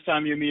the first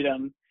time you meet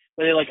him,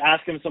 where they like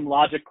ask him some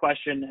logic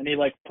question and he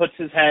like puts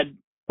his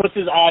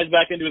eyes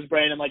back into his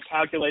brain and like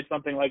calculates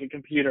something like a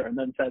computer and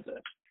then says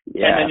it.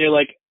 Yeah. And then you're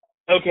like,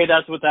 okay,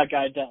 that's what that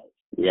guy does.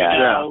 Yeah. You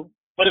know?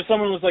 But if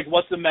someone was like,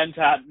 what's a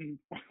mentat and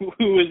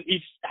who is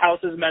each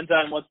house's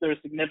mentat and what's their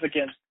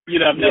significance,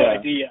 you'd have no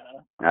idea.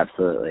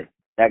 Absolutely.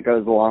 That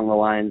goes along the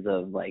lines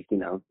of like, you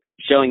know,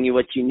 showing you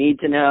what you need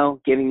to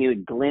know, giving you a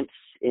glimpse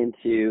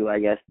into, I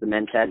guess, the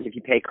mentat. If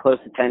you pay close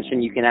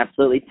attention, you can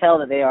absolutely tell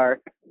that they are,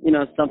 you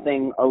know,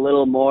 something a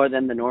little more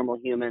than the normal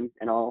human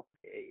and all.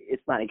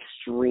 It's not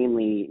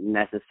extremely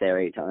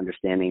necessary to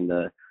understanding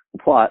the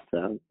plot,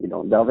 so you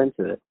don't delve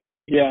into it.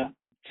 Yeah.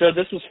 So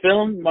this was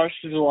filmed March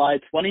to July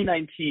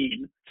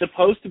 2019,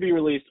 supposed to be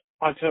released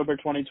October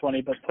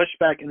 2020, but pushed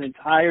back an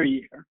entire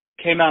year.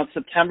 Came out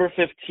September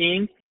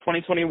 15th,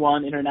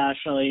 2021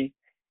 internationally,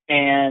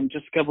 and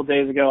just a couple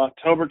days ago,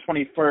 October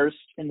 21st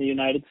in the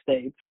United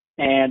States.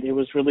 And it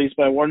was released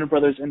by Warner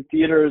Brothers in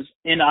theaters,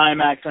 in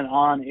IMAX, and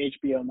on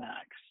HBO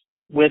Max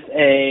with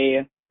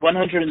a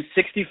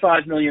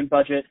 $165 million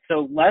budget,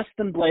 so less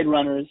than Blade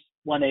Runner's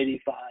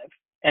 185.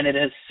 And it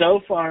has so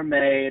far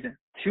made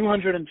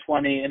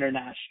 220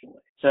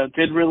 internationally. So it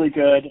did really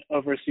good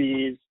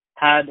overseas,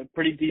 had a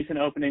pretty decent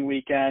opening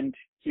weekend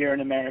here in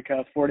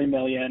America, 40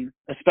 million,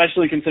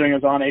 especially considering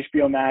it was on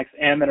HBO Max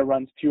and that it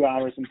runs 2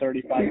 hours and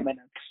 35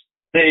 minutes.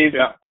 They've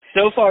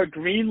so far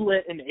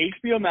greenlit an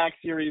HBO Max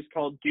series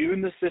called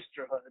Dune: The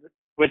Sisterhood,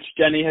 which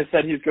Denny has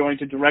said he's going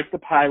to direct the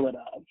pilot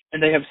of.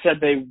 And they have said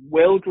they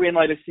will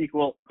greenlight a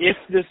sequel if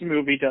this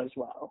movie does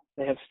well.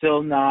 They have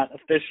still not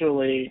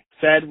officially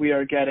said we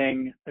are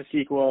getting a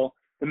sequel.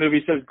 The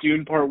movie says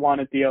Dune Part 1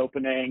 at the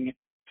opening.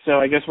 So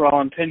I guess we're all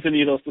on pins and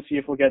needles to see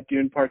if we'll get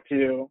Dune Part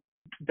 2.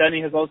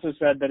 Denny has also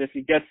said that if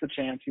he gets the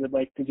chance, he would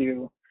like to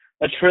do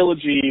a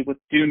trilogy with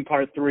Dune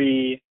Part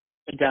 3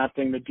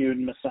 adapting the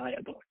Dune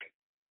Messiah book.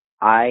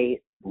 I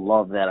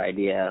love that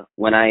idea.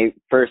 When I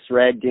first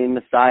read Dune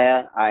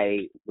Messiah,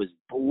 I was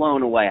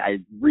blown away. I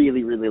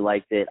really, really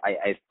liked it.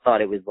 I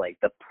thought it was like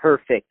the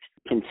perfect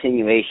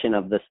continuation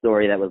of the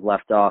story that was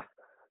left off,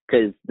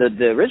 because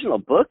the original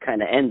book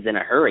kind of ends in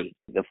a hurry.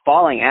 The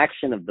falling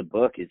action of the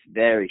book is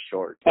very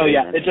short. Oh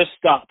yeah, it just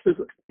stops.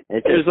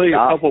 There's like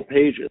a couple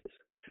pages.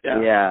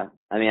 Yeah.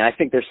 I mean, I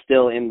think they're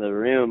still in the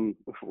room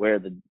where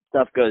the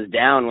stuff goes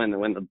down when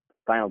the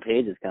final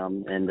pages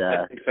come. And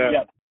I think so.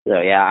 So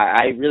yeah,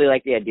 I really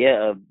like the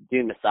idea of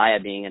Dune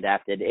Messiah being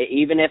adapted.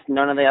 Even if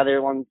none of the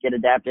other ones get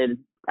adapted,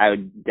 I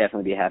would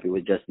definitely be happy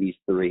with just these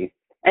three.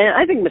 And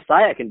I think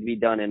Messiah can be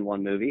done in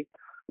one movie.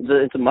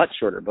 It's a much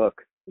shorter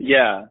book.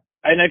 Yeah.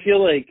 And I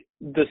feel like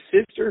The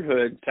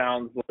Sisterhood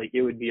sounds like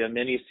it would be a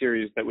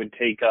mini-series that would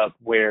take up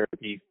where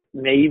the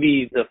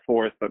maybe the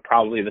fourth, but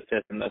probably the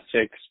fifth and the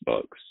sixth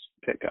books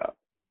pick up.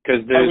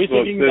 Because are we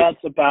thinking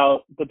that's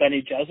about the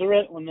Bene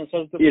Gesserit when it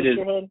says the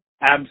sisterhood?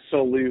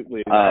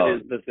 Absolutely. That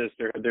is the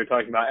sisterhood they're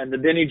talking about. And the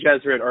Bene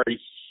Gesserit are a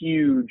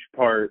huge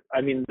part. I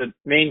mean, the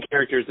main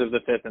characters of the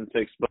fifth and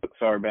sixth books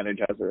are Bene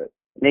Gesserit.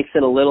 Makes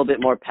it a little bit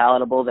more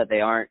palatable that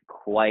they aren't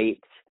quite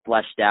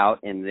fleshed out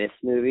in this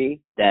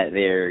movie, that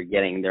they're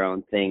getting their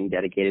own thing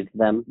dedicated to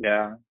them.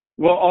 Yeah.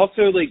 Well,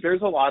 also, like,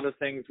 there's a lot of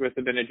things with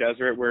the Bene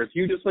Gesserit where if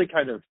you just, like,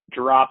 kind of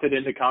drop it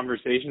into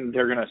conversation,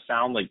 they're going to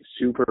sound, like,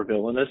 super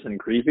villainous and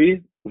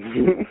creepy.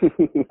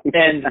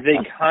 And they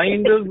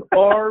kind of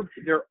are.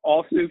 They're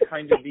also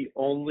kind of the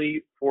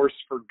only force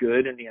for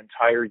good in the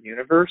entire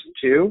universe,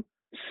 too.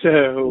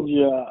 So,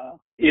 yeah,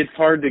 it's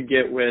hard to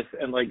get with.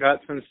 And, like,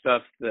 that's some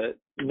stuff that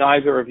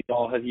neither of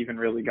y'all have even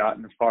really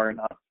gotten far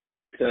enough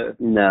to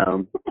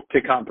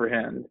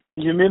comprehend.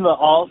 You mean the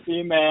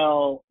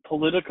all-female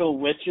political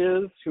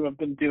witches who have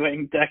been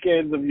doing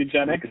decades of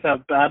eugenics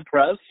have bad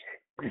press?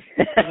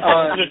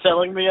 You're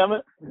telling me,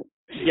 Emmett?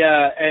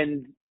 Yeah,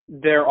 and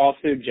they're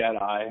also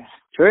Jedi.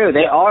 True,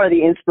 they are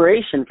the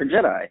inspiration for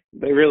Jedi.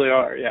 They really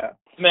are, yeah.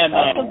 Man,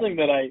 that's something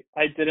that I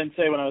didn't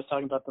say when I was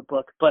talking about the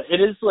book, but it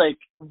is, like,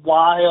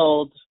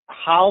 wild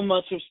how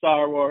much of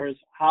Star Wars,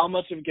 how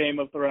much of Game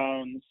of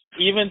Thrones,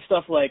 even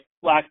stuff like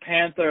Black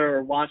Panther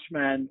or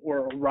Watchmen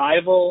or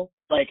Arrival,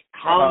 like,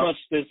 how much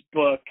this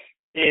book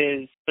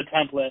is the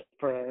template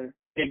for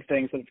big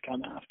things that have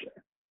come after.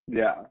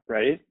 Yeah,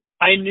 right?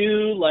 I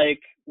knew,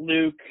 like,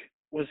 Luke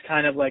was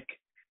kind of, like,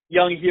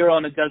 young hero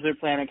on a desert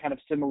planet, kind of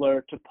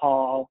similar to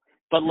Paul,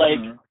 but, like,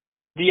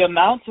 the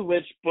amount to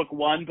which Book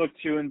 1, Book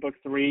 2, and Book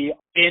 3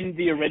 in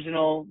the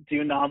original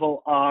Dune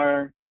novel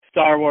are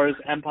Star Wars,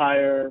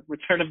 Empire,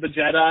 Return of the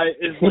Jedi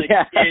is, like,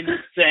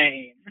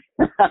 insane.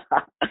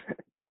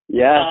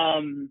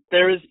 Yeah.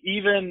 There is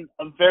even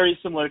a very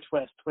similar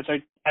twist, which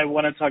I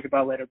want to talk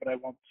about later, but I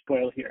won't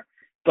spoil here.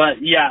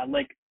 But, yeah,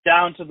 like,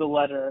 down to the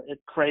letter,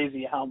 it's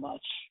crazy how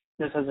much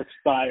this has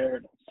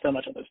expired so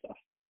much other stuff.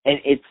 And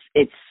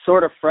it's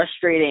sort of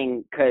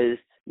frustrating because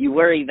you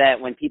worry that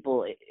when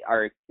people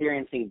are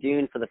experiencing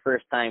Dune for the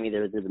first time,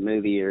 either through the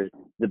movie or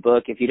the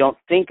book, if you don't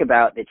think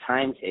about the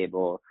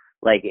timetable,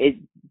 like, it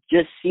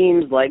just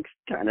seems like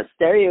kind of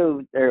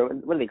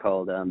what are they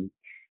called?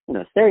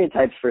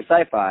 Stereotypes for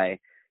sci-fi.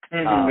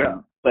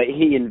 But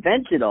he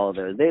invented all of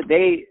those.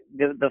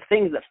 The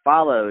things that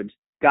followed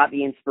got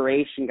the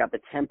inspiration, got the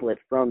template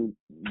from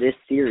this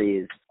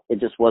series. It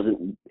just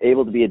wasn't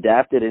able to be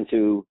adapted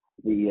into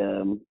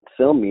the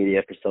film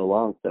media for so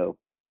long. So,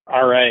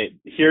 all right,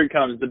 here it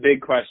comes, the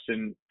big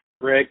question.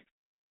 Rick,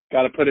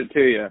 got to put it to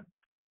you.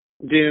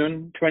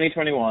 Dune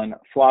 2021,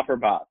 flop or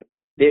bop?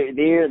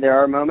 There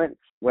are moments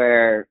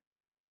where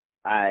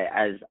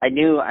I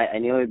knew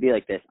it would be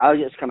like this. I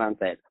would just come out and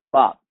say it.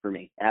 Bop for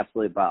me,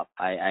 absolute bop.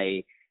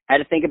 I had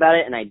to think about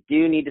it, and I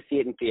do need to see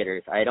it in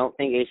theaters. I don't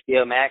think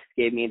HBO Max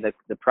gave me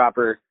the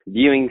proper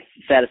viewing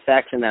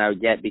satisfaction that I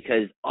would get,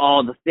 because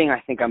the thing I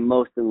think I'm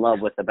most in love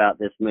with about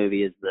this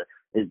movie is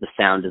the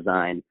sound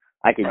design.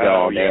 I could go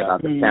all day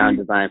about the sound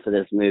design for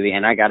this movie,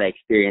 and I got to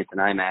experience an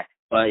IMAX.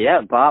 But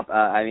yeah, bop.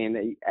 I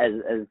mean,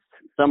 as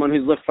someone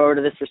who's looked forward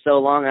to this for so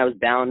long, I was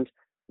bound.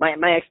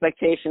 My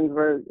expectations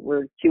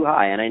were too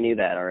high, and I knew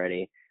that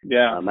already.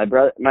 Yeah. My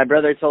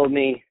brother told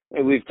me,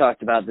 we've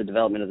talked about the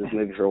development of this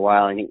movie for a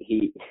while, and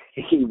he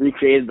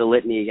recreated the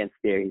litany against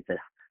fear. He said,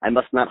 "I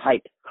must not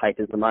hype. Hype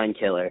is the mind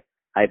killer.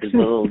 Hype is the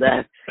little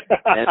death."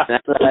 And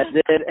that's what I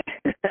did.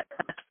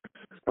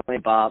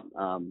 Bob,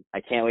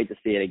 I can't wait to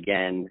see it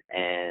again,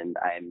 and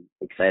I'm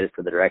excited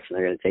for the direction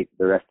they're going to take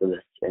the rest of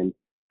this. And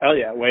hell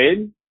yeah,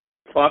 Wade,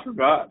 flop or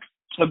bop?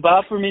 A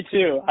bop for me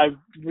too. I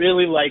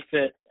really liked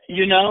it.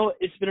 You know,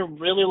 it's been a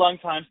really long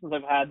time since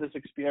I've had this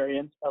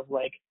experience of,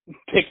 like,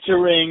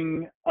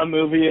 picturing a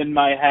movie in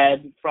my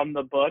head from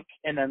the book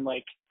and then,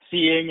 like,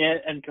 seeing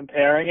it and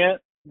comparing it,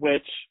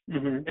 which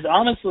is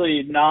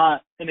honestly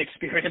not an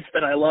experience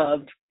that I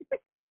loved.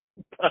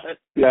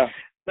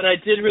 But I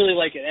did really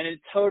like it, and it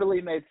totally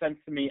made sense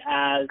to me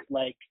as,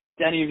 like,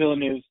 Denis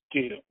Villeneuve's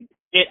Dune.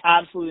 It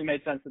absolutely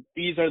made sense that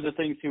these are the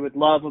things he would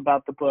love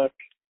about the book.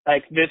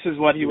 Like, this is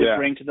what he would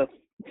bring to the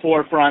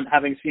forefront,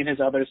 having seen his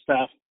other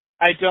stuff.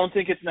 I don't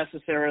think it's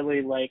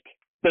necessarily, like,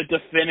 the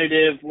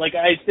definitive, like,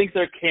 I think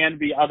there can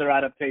be other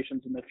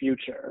adaptations in the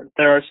future.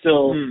 There are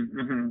still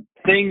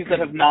things that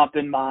have not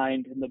been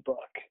mined in the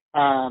book.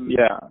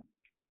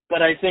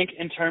 But I think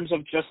in terms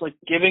of just, like,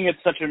 giving it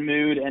such a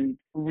mood and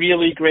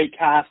really great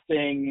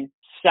casting,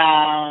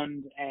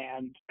 sound,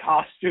 and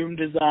costume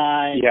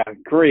design. Yeah,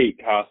 great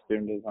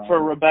costume design.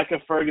 For Rebecca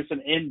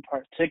Ferguson in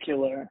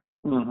particular.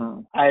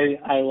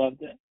 I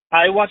loved it.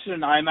 I watched it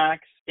in IMAX.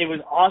 It was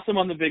awesome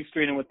on the big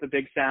screen and with the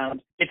big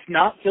sound. It's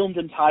not filmed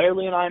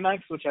entirely in IMAX,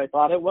 which I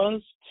thought it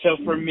was. So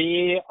for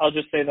me, I'll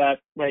just say that,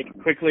 like,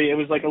 quickly, it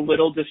was, like, a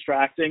little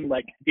distracting.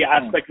 Like, the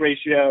aspect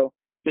ratio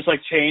just,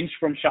 like, changed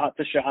from shot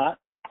to shot.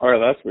 Oh,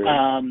 that's weird.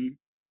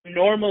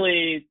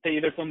 normally they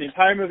either film the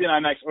entire movie in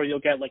IMAX or you'll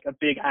get like a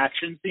big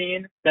action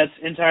scene that's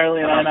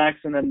entirely in IMAX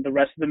and then the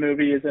rest of the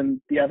movie is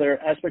in the other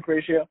aspect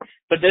ratio.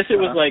 But this, it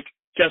was like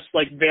just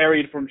like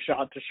varied from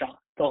shot to shot,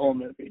 the whole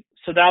movie.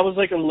 So that was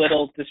like a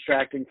little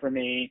distracting for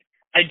me.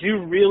 I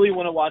do really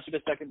want to watch it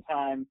a second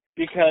time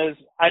because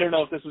I don't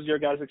know if this was your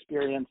guys'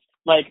 experience.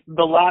 Like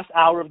the last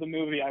hour of the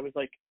movie, I was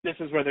like, this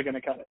is where they're going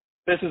to cut it.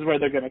 This is where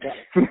they're going to cut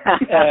it. This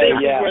is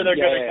where they're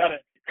going to cut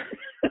it.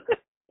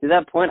 To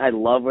that point, I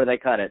love where they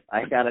cut it.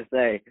 I gotta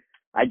say,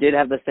 I did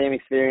have the same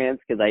experience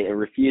because I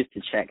refused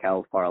to check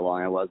how far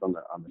along I was on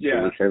the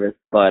streaming service.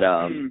 But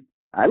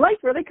I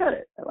liked where they cut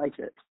it. I liked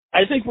it.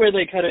 I think where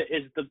they cut it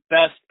is the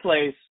best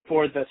place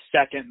for the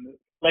second movie.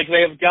 Like,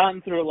 they have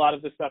gotten through a lot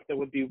of the stuff that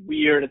would be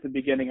weird at the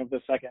beginning of the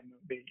second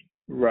movie.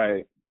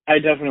 Right. I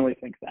definitely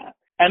think that.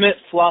 Emmett,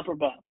 flop or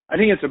bop? I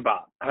think it's a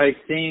bop. I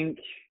think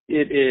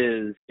it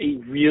is a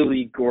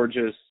really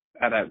gorgeous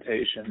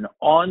adaptation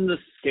on the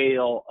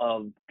scale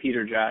of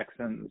Peter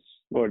Jackson's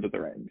Lord of the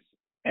Rings.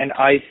 And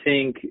I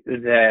think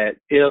that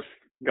if,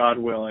 God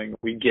willing,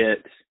 we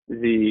get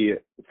the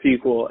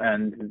sequel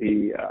and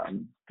the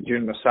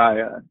Dune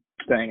Messiah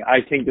thing, I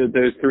think that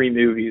those three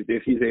movies,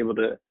 if he's able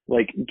to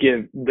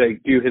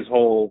do his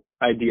whole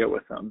idea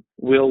with them,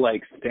 will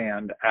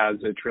stand as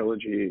a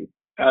trilogy,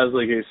 as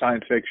a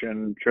science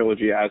fiction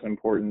trilogy as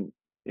important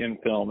in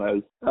film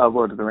as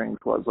Lord of the Rings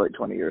was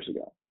 20 years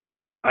ago.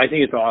 I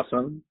think it's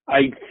awesome.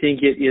 I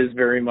think it is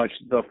very much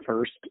the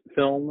first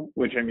film,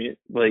 which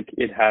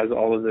it has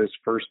all of those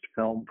first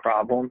film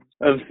problems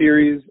of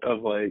series of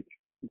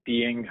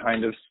being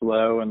kind of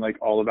slow and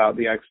all about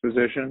the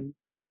exposition.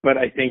 But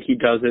I think he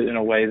does it in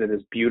a way that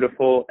is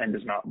beautiful and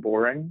is not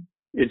boring.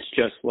 It's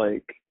just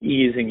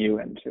easing you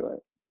into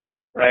it.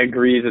 I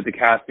agree that the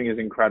casting is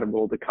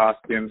incredible. The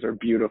costumes are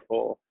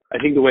beautiful. I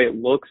think the way it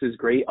looks is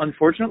great.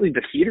 Unfortunately,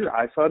 the theater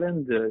I saw it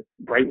in, the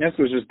brightness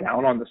was just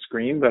down on the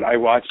screen, but I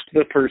watched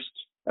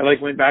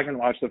went back and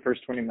watched the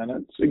first 20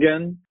 minutes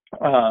again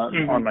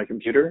on my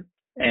computer,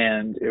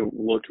 and it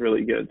looked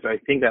really good. So I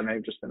think that may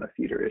have just been a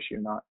theater issue,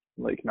 not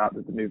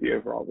that the movie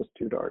overall was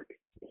too dark.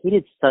 He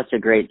did such a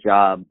great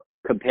job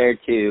compared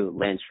to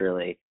Lynch,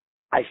 really.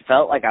 I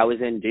felt like I was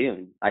in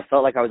Dune. I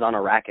felt like I was on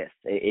Arrakis.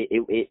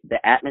 The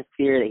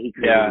atmosphere that he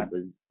created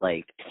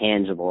was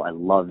tangible. I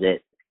loved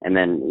it. And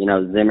then,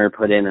 Zimmer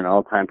put in an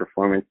all-time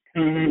performance.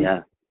 Mm-hmm.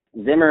 Yeah.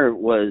 Zimmer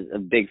was a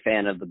big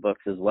fan of the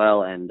books as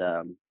well. And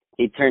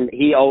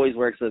he always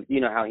works with,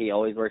 how he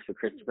always works with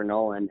Christopher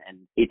Nolan. And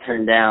he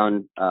turned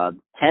down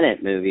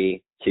Tenet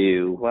movie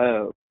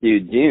to do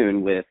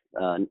Dune with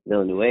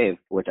Villeneuve,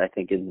 which I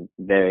think is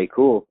very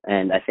cool.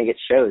 And I think it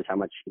shows how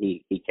much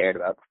he cared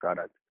about the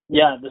product.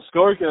 Yeah, the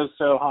score goes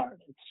so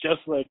hard. It's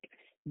just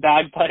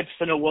bagpipes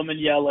and a woman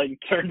yelling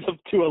turns up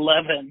to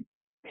 11.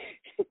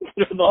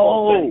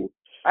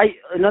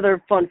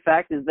 Another fun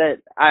fact is that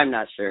I'm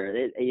not sure.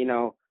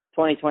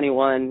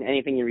 2021,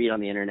 anything you read on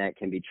the internet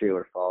can be true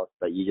or false,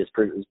 but you just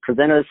present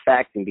it as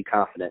facts and be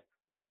confident.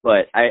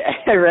 But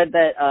I read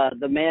that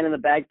the man in the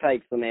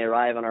bagpipes when they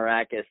arrive on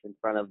Arrakis in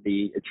front of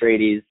the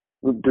Atreides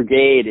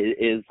brigade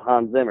is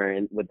Hans Zimmer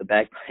with the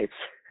bagpipes.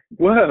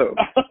 Whoa.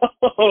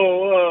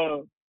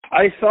 Whoa.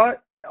 I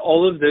thought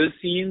all of those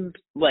scenes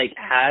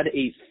had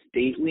a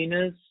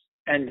stateliness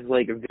and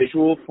a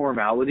visual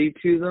formality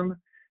to them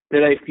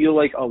that I feel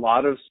a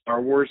lot of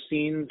Star Wars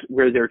scenes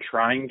where they're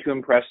trying to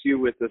impress you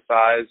with the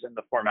size and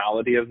the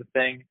formality of the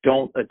thing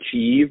don't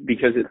achieve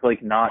because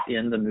it's not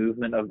in the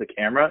movement of the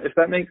camera, if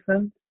that makes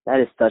sense. That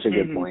is such a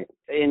good point.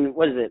 In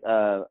what is it,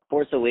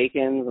 Force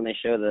Awakens, when they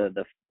show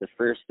the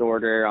First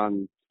Order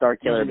on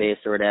Starkiller Base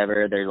or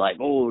whatever, they're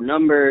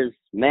numbers,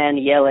 men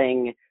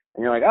yelling,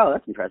 and you're oh,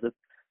 that's impressive.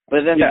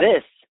 But then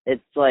this,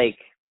 it's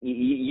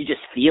you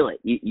just feel it.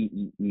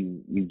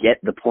 You get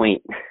the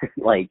point.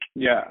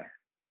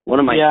 One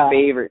of my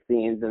favorite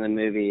scenes in the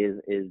movie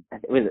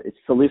it's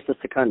Salusa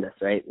Secundus,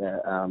 right?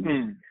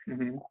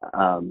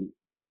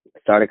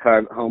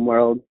 Sardaukar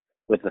homeworld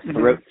with the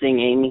throat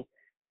singing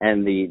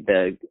and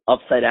the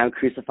upside down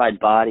crucified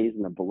bodies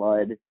and the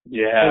blood.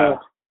 Yeah.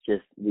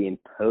 Just the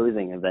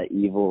imposing of that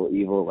evil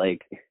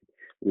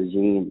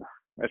regime.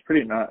 That's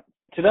pretty nuts.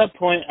 To that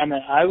point,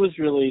 I was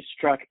really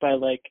struck by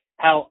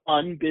how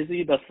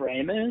unbusy the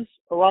frame is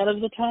a lot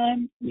of the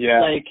time.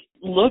 Yeah.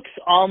 Looks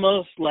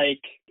almost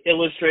like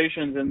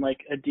illustrations in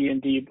a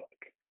D&D book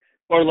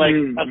or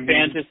a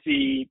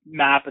fantasy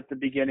map at the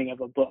beginning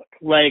of a book.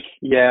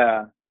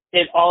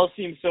 It all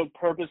seems so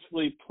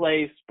purposefully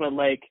placed, but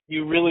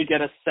you really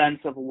get a sense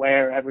of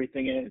where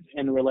everything is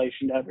in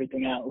relation to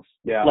everything else.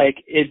 Yeah.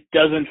 It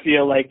doesn't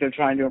feel like they're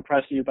trying to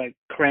impress you by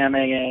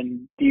cramming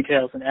in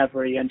details in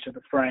every inch of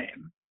the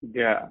frame.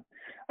 Yeah.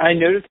 I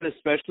noticed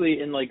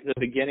especially in the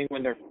beginning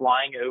when they're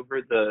flying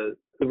over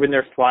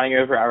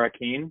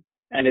Arrakeen,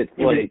 and it's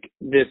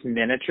this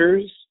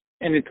miniatures,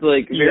 and it's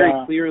very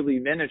clearly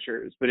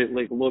miniatures, but it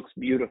looks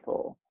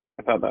beautiful.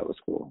 I thought that was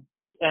cool.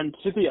 And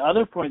to the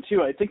other point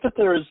too, I think that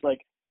there is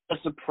a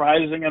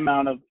surprising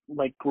amount of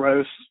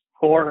gross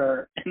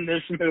horror in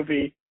this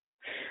movie.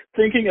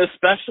 thinking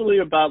especially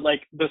about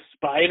like the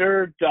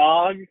spider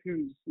dog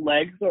whose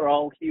legs are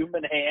all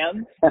human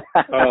hands.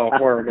 Oh,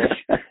 horrible.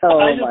 Oh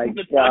I just my want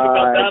to talk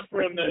about god. that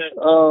for a minute.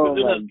 Oh Because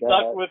it my has god.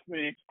 stuck with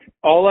me.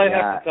 All I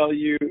Yeah. have to tell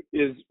you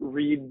is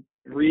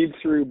read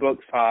through book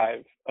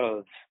 5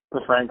 of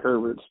the Frank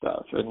Herbert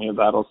stuff, and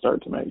that'll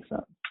start to make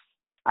sense.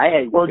 I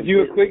had Or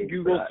do a quick completely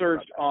Google forgot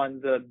search about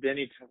on the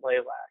Benny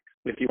Tlaylax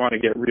if you want to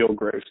get real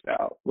grossed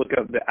out. Look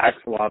up the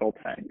axolotl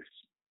tanks.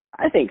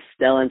 that. I think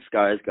Stellan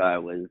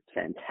Skarsgård was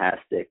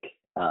fantastic.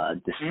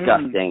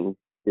 Disgusting.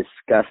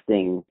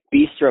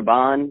 Beast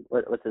Raban,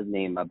 what's his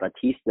name?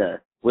 Batista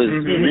was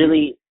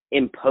really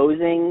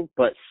imposing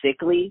but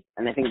sickly,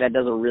 and I think that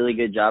does a really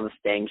good job of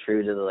staying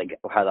true to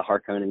how the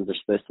Harkonnens are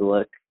supposed to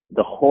look.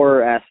 The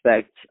horror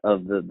aspect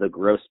of the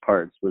gross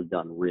parts was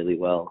done really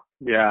well.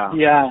 Yeah.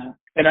 Yeah,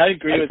 and I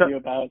agree with you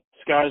about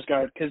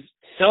Skarsgård because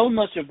so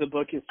much of the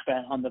book is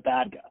spent on the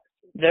bad guys.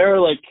 There are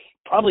like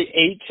probably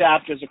 8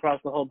 chapters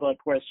across the whole book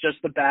where it's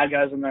just the bad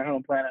guys on their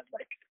home planet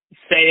like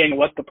saying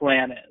what the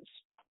plan is.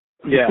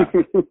 Yeah.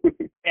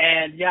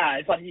 And yeah,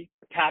 I thought he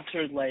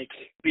captured like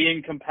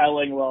being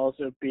compelling while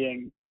also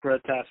being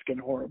grotesque and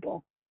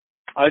horrible.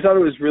 I thought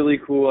it was really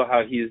cool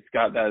how he's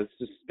got those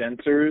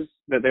suspensors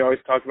that they always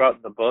talk about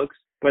in the books,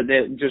 but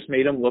that just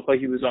made him look like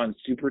he was on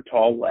super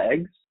tall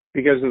legs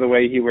because of the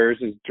way he wears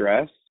his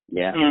dress.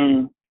 Yeah.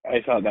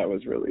 I thought that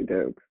was really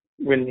dope.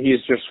 When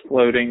he's just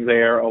floating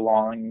there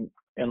along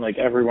and like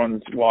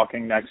everyone's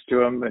walking next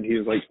to him and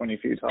he's like 20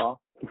 feet tall.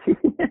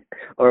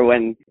 Or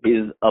when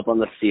he's up on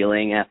the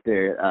ceiling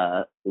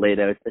after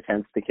Leto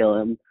attempts to kill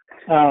him.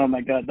 Oh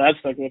my god, that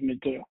stuck with me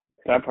too.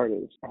 That part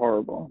is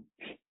horrible.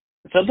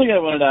 Something I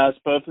wanted to ask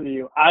both of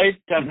you. I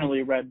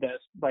definitely read this,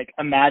 like,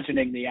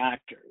 imagining the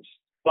actors.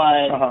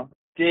 But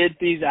did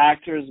these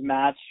actors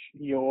match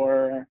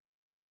your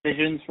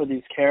visions for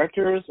these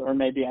characters, or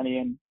maybe any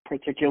in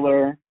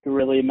particular who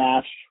really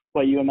matched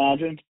what you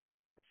imagined?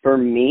 For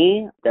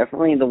me,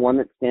 definitely the one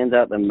that stands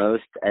out the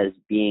most as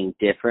being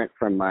different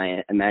from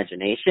my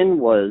imagination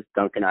was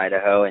Duncan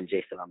Idaho and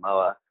Jason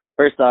Momoa.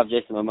 First off,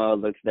 Jason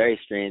Momoa looks very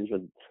strange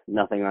with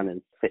nothing on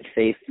his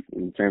face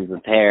in terms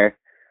of hair.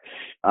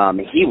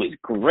 He was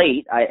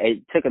great.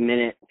 It took a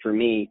minute for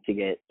me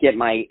to get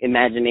my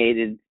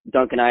imaginated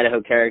Duncan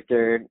Idaho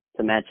character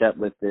to match up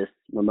with this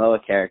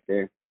Momoa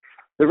character.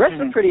 The rest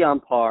are pretty on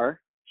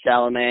par.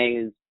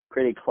 Chalamet is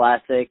pretty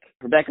classic.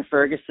 Rebecca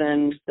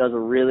Ferguson does a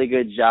really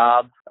good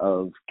job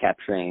of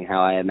capturing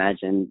how I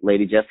imagine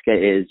Lady Jessica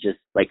is just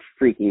like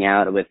freaking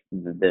out with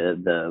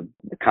the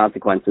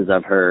consequences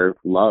of her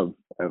love,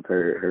 of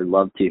her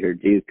love to her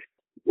Duke.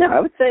 No,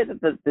 I would say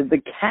that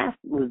the cast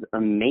was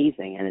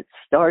amazing and it's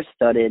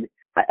star-studded.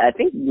 I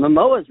think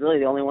Momoa is really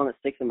the only one that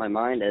sticks in my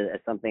mind as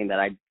something that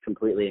I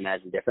completely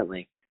imagine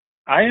differently.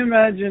 I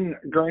imagine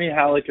Gurney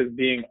Halleck as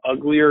being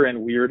uglier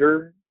and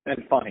weirder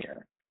and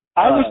funnier.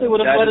 I wish they would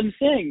have let him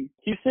sing.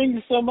 He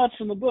sings so much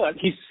in the book.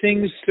 He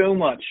sings so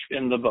much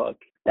in the book.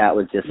 That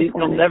was disappointing.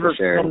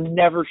 He'll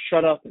never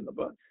shut up in the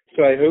book.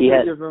 So I hope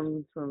they give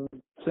him some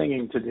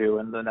singing to do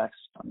in the next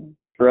one.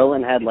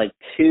 Brolin had like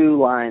 2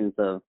 lines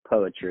of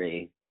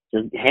poetry.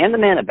 Just hand the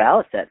man a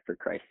ballot set, for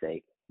Christ's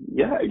sake.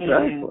 Yeah,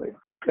 exactly.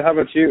 How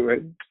about you,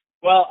 Wade?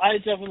 Well, I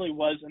definitely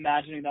was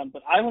imagining them,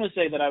 but I want to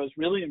say that I was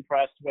really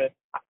impressed with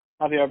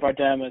Javier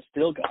Bardem as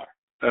Stilgar.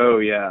 Oh,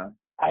 yeah.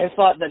 I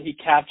thought that he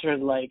captured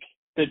like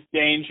the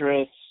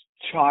dangerous,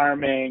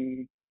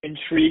 charming,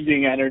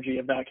 intriguing energy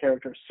of that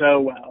character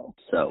so well.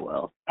 So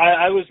well.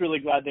 I was really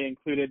glad they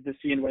included the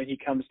scene when he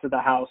comes to the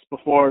house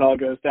before it all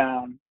goes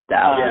down.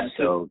 That was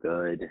so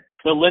good.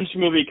 The Lynch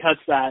movie cuts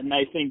that, and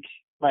I think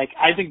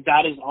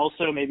that is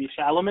also maybe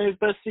Chalamet's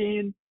best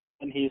scene,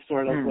 and he's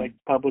sort of like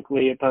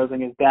publicly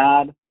opposing his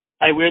dad.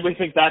 I weirdly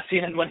think that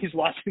scene and when he's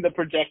watching the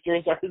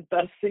projectors are his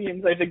best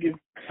scenes. I think he's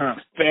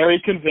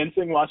very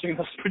convincing watching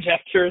those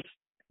projectors.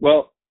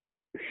 Well,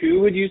 who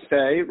would you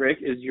say, Rick,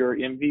 is your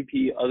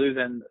MVP other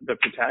than the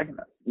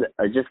protagonist?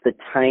 Just the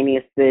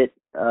tiniest bit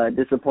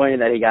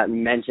disappointed that he got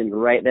mentioned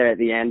right there at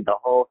the end.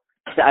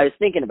 I was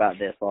thinking about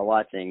this while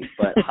watching,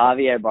 but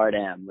Javier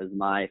Bardem was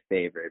my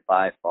favorite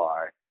by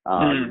far.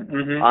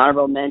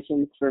 Honorable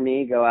mentions for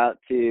me go out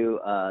to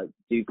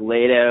Duke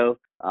Leto,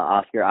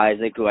 Oscar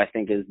Isaac, who I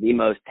think is the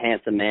most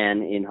handsome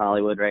man in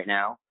Hollywood right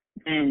now.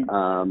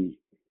 And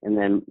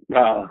then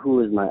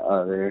who is my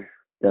other?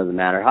 Doesn't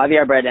matter.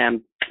 Javier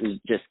Bardem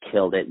just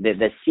killed it.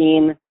 The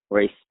scene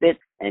where he spits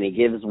and he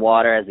gives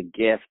water as a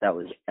gift, that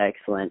was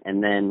excellent.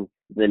 And then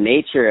the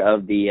nature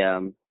of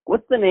the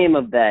what's the name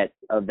of that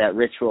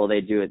ritual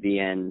they do at the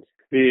end?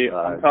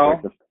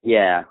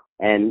 Yeah.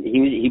 And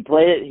he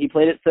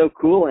played it so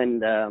cool,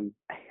 and I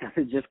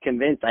was just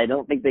convinced. I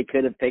don't think they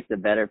could have picked a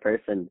better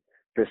person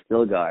for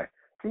Stilgar.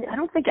 I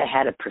don't think I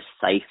had a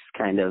precise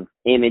kind of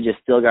image of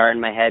Stilgar in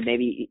my head.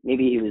 Maybe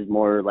he was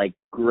more like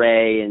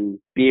gray and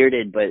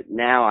bearded, but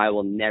now I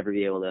will never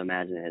be able to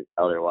imagine it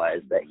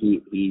otherwise. That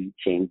he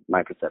changed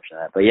my perception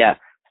of that. But yeah,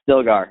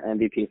 Stilgar,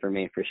 MVP for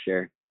me for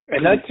sure.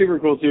 And that's super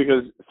cool too,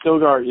 because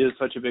Stilgar is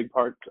such a big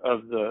part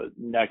of the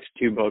next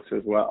 2 books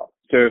as well.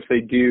 So if they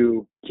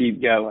do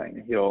keep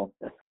going, he'll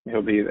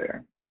he'll be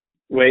there.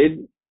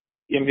 Wade,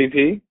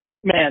 MVP?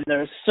 Man,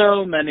 there are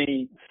so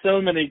many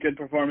good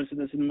performances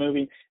in the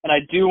movie, and I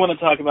do want to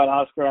talk about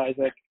Oscar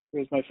Isaac,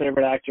 who's my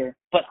favorite actor,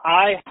 but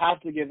I have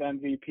to give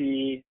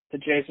MVP to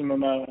Jason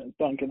Momoa as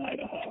Duncan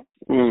Idaho.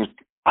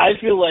 I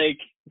feel like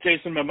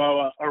Jason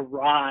Momoa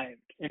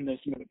arrived in this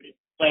movie.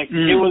 Like,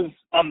 it was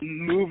a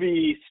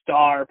movie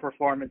star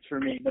performance for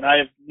me that I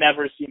have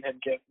never seen him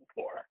give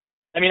before.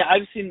 I mean,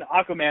 I've seen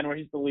Aquaman where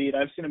he's the lead.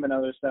 I've seen him in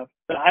other stuff.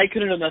 But I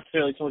couldn't have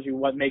necessarily told you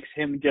what makes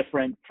him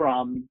different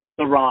from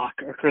The Rock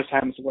or Chris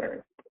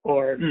Hemsworth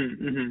or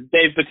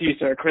Dave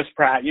Bautista or Chris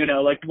Pratt. You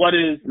know, like, what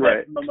is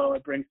that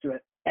Momoa brings to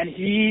it? And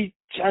he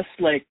just,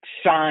 like,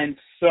 shines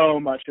so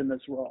much in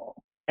this role.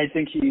 I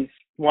think he's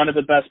one of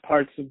the best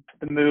parts of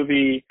the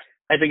movie.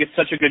 I think it's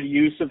such a good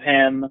use of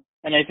him.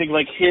 And I think,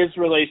 like, his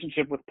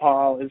relationship with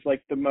Paul is,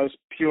 like, the most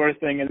pure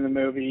thing in the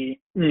movie.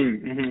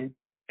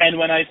 And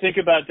when I think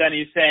about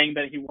Denny saying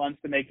that he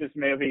wants to make this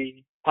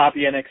movie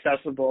poppy and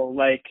accessible,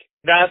 like,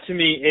 that to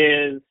me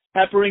is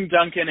peppering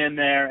Duncan in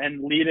there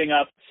and leading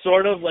up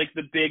sort of like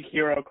the big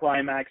hero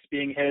climax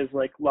being his,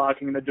 like,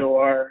 locking the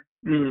door,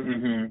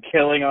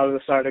 killing all the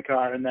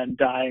Sardaukar, and then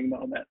dying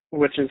moment,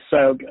 which is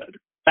so good.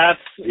 That's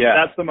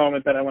the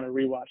moment that I want to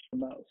rewatch the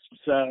most.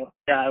 So,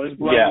 yeah, I was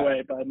blown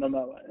away by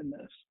Momoa in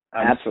this.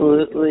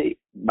 Absolutely.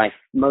 My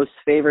most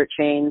favorite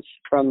change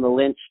from the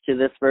Lynch to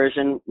this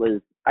version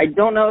was, I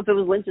don't know if it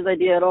was Lynch's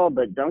idea at all,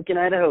 but Duncan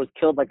Idaho was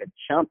killed like a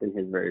chump in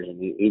his version.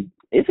 He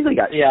basically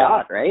got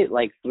shot, right?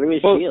 Like, through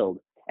his shield.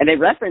 And they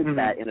referenced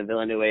that in the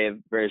Villeneuve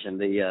version,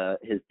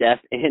 his death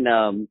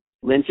in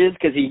Lynch's,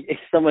 because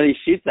somebody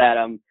shoots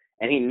at him,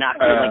 and he knocks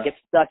it, gets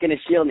stuck in his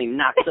shield, and he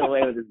knocks it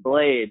away with his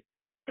blade.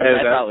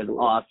 I thought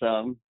was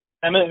awesome.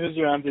 Emmett, who's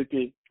your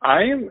MVP?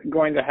 I am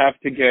going to have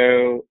to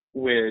go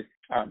with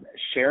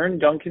Sharon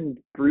Duncan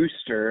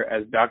Brewster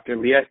as Dr.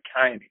 Liet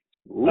Kynes.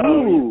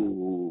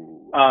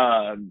 Ooh.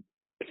 I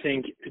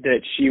think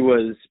that she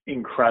was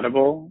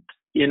incredible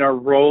in a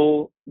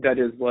role that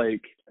is,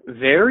 like,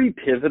 very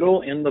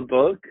pivotal in the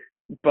book,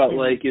 but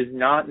like is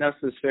not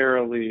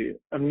necessarily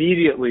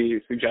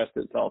immediately suggests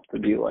itself to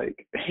be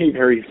like a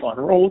very fun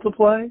role to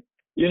play.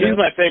 She's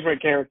my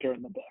favorite character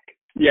in the book.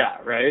 Yeah,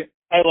 right.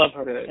 I love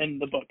her in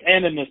the book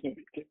and in this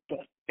movie too.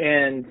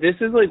 And this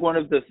is like one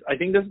of the, I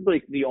think this is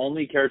like the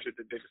only character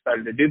that they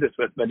decided to do this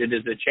with, but it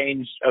is a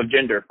change of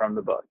gender from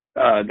the book.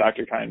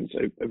 Dr. Kynes,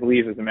 I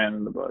believe, is a man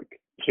in the book.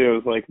 She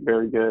was like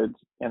very good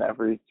in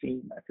every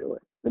scene, I feel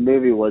like. The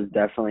movie was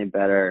definitely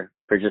better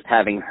for just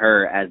having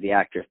her as the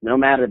actress. No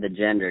matter the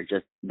gender,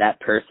 just that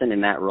person in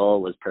that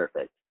role was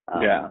perfect.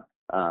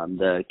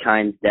 The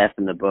Kynes' death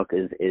in the book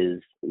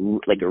is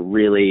like a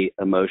really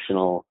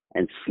emotional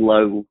and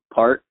slow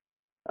part.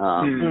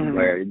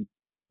 Where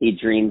he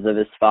dreams of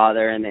his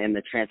father and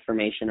the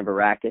transformation of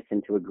Arrakis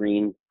into a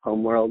green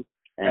homeworld.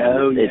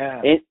 And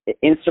it's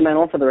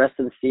instrumental for the rest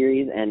of the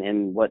series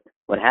and what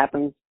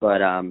happens, but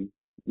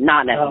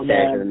not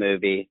necessary for the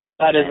movie.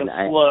 That is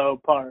a slow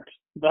part.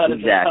 That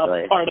is a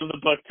tough part of the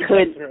book to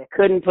get through.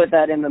 Couldn't put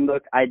that in the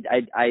book.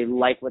 I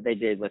like what they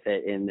did with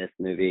it in this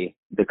movie,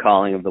 The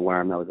Calling of the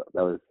Worm. That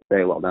was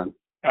very well done.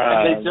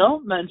 They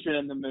don't mention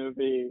in the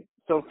movie,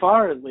 so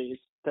far at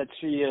least, that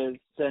she is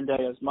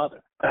Zendaya's mother.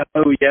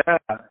 Oh, yeah.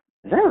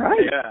 Is that right?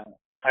 Yeah.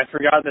 I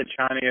forgot that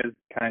Chani is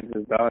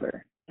Kynes'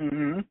 daughter.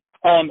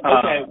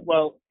 Okay,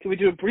 well, can we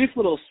do a brief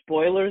little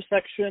spoiler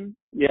section?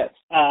 Yes.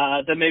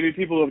 That maybe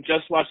people who have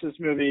just watched this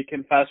movie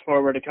can fast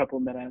forward a couple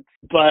minutes.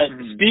 But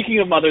speaking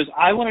of mothers,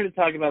 I wanted to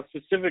talk about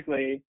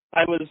specifically,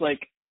 I was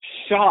like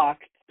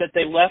shocked that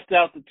they left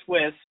out the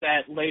twist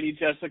that Lady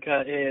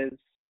Jessica is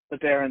the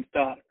Baron's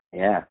daughter.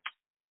 Yeah.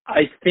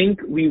 I think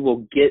we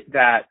will get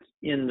that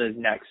in the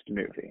next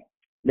movie.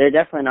 They're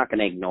definitely not going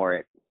to ignore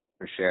it,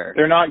 for sure.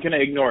 They're not going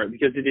to ignore it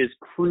because it is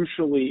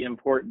crucially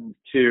important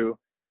to,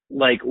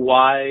 like,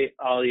 why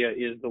Alia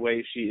is the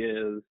way she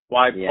is,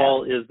 why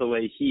Paul is the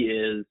way he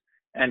is,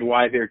 and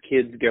why their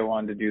kids go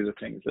on to do the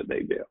things that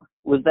they do.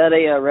 Was that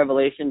a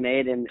revelation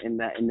made in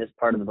this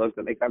part of the book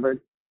that they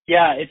covered?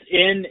 Yeah,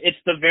 it's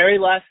the very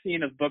last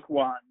scene of book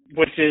one,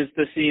 which is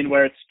the scene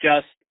where it's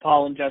just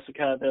Paul and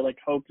Jessica. They're like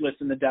hopeless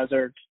in the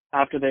desert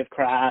after they've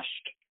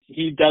crashed.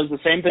 He does the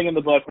same thing in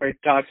the book where he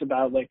talks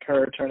about like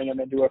her turning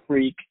him into a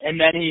freak. And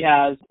then he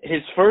has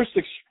his first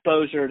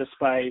exposure to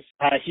Spice.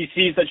 He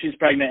sees that she's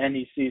pregnant and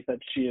he sees that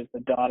she is the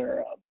daughter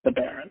of the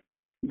Baron.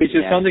 Which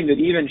is something that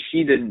even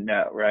she didn't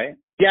know, right?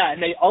 Yeah,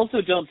 and they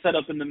also don't set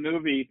up in the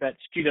movie that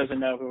she doesn't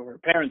know who her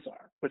parents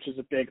are, which is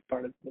a big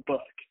part of the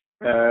book.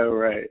 Oh,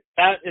 right.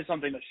 That is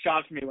something that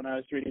shocked me when I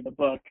was reading the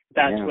book,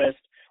 that twist.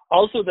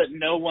 Also that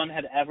no one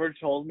had ever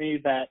told me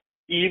that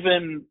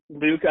even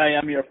Luke, I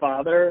am your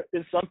father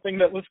is something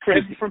that was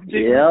cribbed from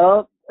Dune.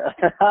 Yep.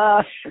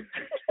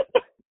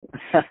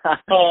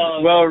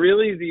 Well,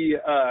 really,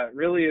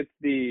 it's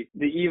the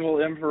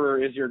evil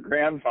emperor is your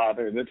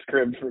grandfather that's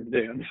cribbed from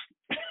Dune.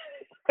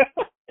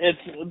 It's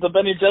the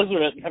Bene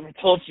Gesserit never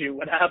told you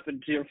what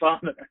happened to your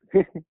father.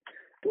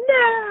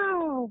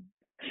 No.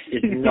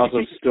 It's not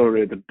a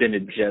story the Bene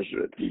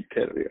Gesserit will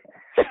tell you.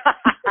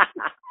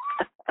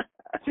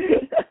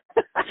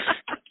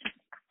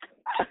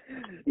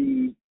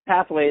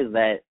 pathways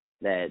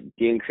that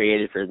Dune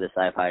created for the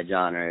sci-fi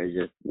genre is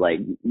just like,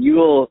 you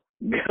will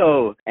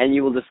go and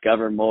you will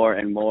discover more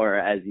and more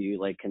as you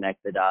like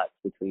connect the dots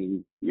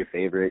between your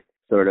favorite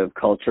sort of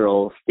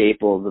cultural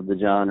staples of the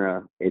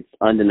genre. It's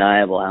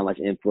undeniable how much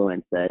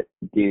influence that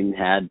Dune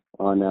had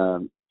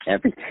on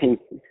everything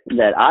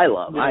that I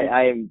love.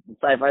 Yeah.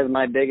 Sci-fi is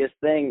my biggest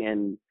thing,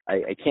 and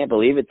I can't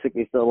believe it took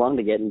me so long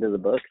to get into the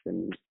books,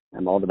 and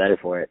I'm all the better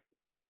for it.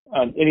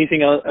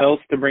 Anything else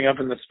to bring up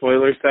in the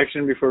spoiler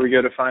section before we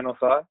go to final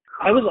thoughts?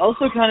 I was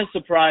also kind of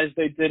surprised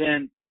they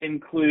didn't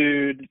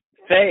include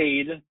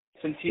Fade,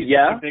 since he's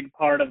such a big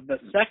part of the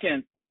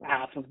second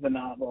half of the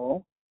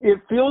novel. It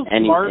feels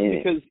smart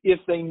because if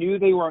they knew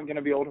they weren't going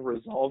to be able to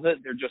resolve it,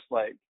 they're just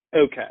like,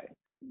 okay,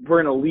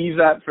 we're going to leave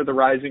that for the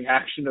rising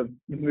action of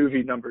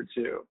movie number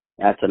 2.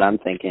 That's what I'm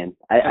thinking.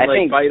 I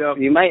think bite up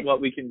you might what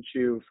we can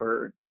chew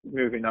for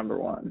movie number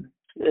 1.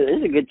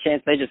 There's a good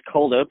chance they just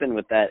cold open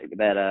with that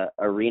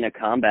arena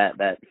combat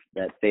that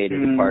Fade is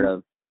a part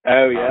of.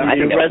 Oh yeah, I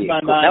think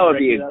that would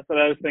be that's what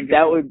I was thinking.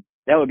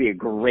 That would be a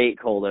great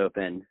cold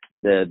open.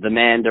 The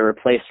man to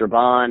replace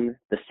Raban,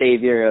 the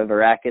savior of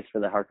Arrakis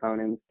for the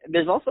Harkonnens.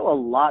 There's also a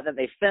lot that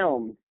they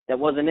filmed that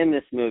wasn't in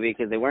this movie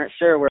because they weren't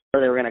sure where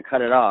they were going to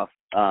cut it off.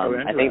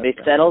 I think they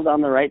settled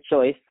on the right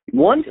choice.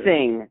 One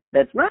thing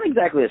that's not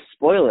exactly a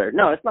spoiler.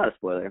 No, it's not a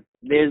spoiler.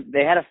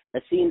 They had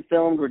a scene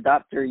filmed where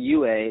Dr.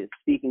 Yue is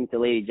speaking to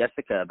Lady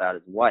Jessica about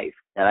his wife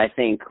that I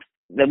think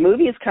the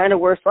movie is kind of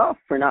worse off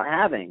for not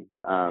having.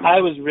 I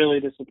was really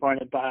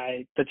disappointed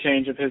by the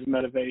change of his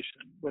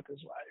motivation with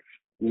his wife.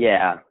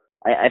 Yeah.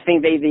 I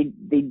think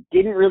they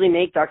didn't really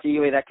make Dr.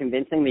 Yue that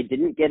convincing. They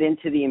didn't get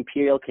into the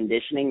imperial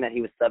conditioning that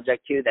he was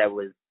subject to that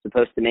was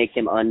supposed to make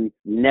him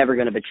never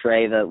going to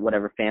betray the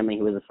whatever family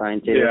he was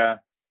assigned to. Yeah.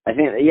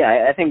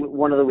 I think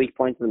one of the weak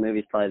points of the movie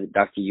is probably the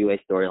Dr. Yue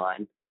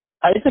storyline.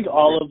 I think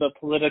all of the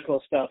political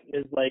stuff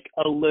is like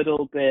a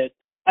little bit,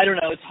 I don't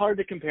know, it's hard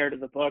to compare to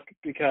the book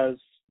because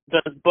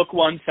the book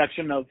 1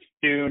 section of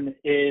Dune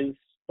is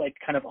like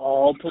kind of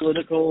all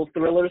political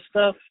thriller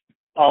stuff.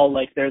 All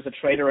like there's a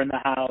traitor in the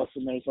house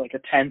and there's like a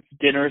tense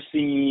dinner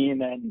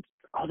scene and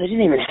they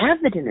didn't even have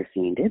the dinner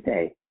scene, did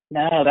they?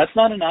 No, that's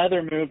not in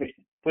either movie,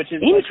 which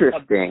is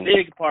interesting. Like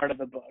a big part of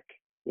the book.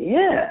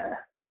 Yeah.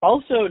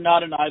 Also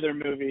not in either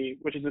movie,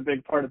 which is a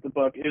big part of the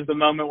book, is the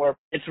moment where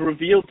it's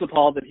revealed to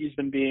Paul that he's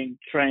been being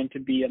trained to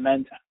be a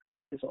Mentat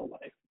his whole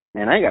life.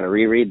 Man, I gotta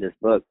reread this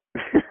book.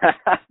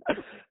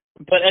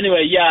 But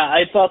anyway, yeah,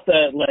 I thought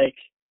that like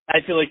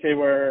I feel like they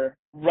were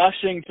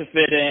rushing to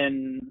fit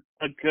in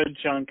a good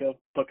chunk of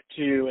book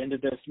 2 into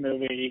this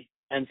movie,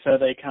 and so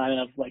they kind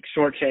of like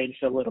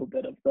shortchanged a little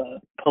bit of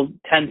the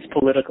tense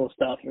political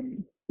stuff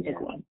in book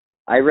 1.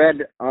 I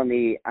read on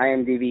the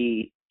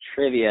IMDb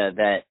trivia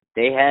that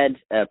they had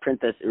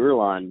Princess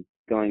Irulan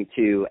going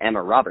to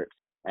Emma Roberts,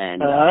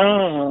 and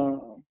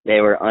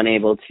they were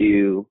unable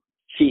to.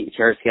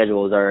 Her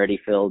schedule was already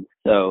filled,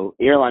 so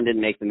Irulan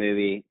didn't make the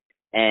movie.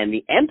 And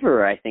the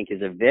Emperor, I think,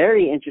 is a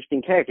very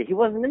interesting character. He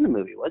wasn't in the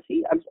movie, was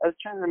he? I was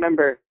trying to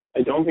remember.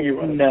 I don't think he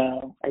was.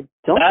 No. I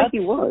don't think he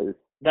was.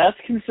 That's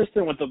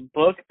consistent with the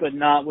book, but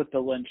not with the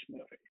Lynch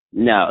movie.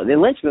 No, the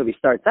Lynch movie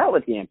starts out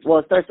with the Emperor. Well,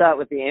 it starts out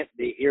with the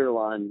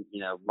Irulan,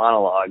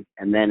 monologue,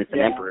 and then it's an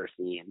Emperor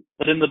scene.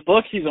 But in the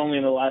book, he's only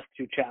in the last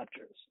 2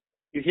 chapters.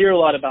 You hear a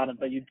lot about him,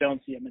 but you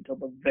don't see him until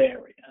the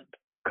very end.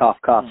 Cough,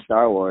 cough,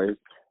 Star Wars.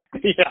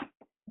 Yeah.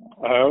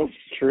 Oh,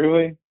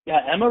 truly? Yeah,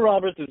 Emma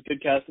Roberts is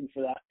good casting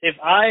for that. If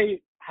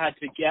I had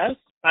to guess,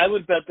 I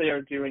would bet they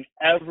are doing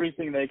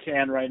everything they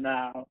can right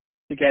now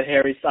to get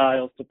Harry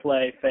Styles to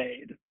play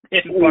Fade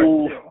in part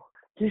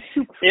 2.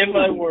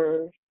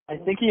 If I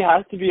think he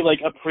has to be like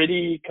a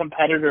pretty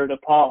competitor to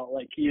Paul.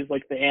 Like he's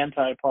like the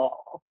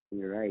anti-Paul.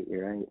 You're right.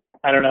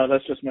 I don't know.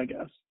 That's just my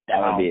guess. That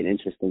would be an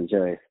interesting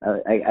choice.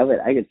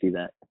 I could see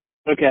that.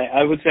 Okay,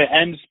 I would say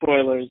end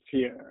spoilers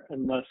here,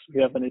 unless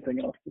we have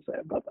anything else to say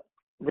about that.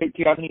 Rick,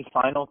 do you have any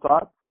final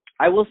thoughts?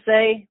 I will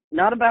say,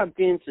 not about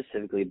Dune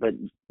specifically, but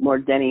more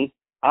Denny.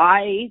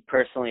 I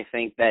personally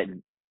think that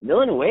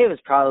Villeneuve is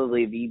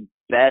probably the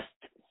best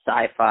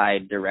sci-fi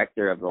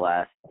director of the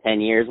last 10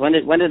 years. When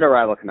did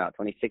Arrival come out?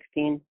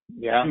 2016?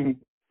 Yeah. Mm-hmm.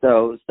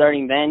 So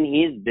starting then,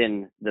 he's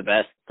been the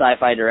best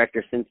sci-fi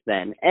director since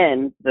then.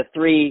 And the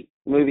 3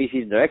 movies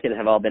he's directed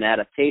have all been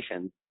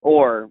adaptations.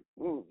 Or,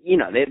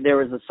 there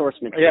was a source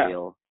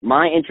material. Yeah.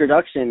 My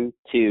introduction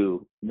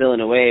to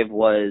Villeneuve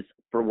was,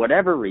 for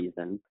whatever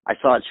reason, I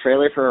saw a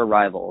trailer for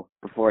Arrival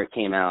before it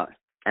came out,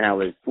 and I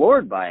was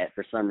floored by it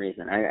for some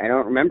reason. I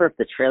don't remember if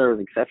the trailer was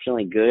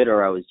exceptionally good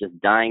or I was just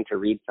dying to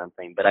read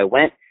something, but I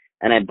went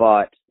and I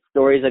bought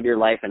Stories of Your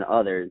Life and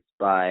Others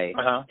by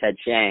Ted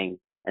Chiang,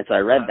 and so I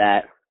read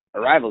that.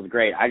 Arrival's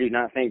great. I do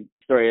not think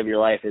Story of Your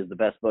Life is the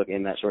best book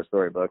in that short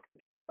story book.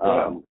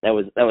 That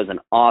was an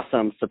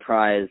awesome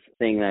surprise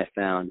thing that I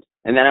found.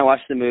 And then I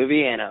watched the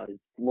movie and I was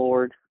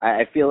floored.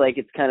 I feel like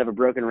it's kind of a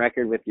broken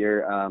record with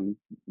your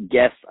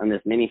guests on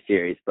this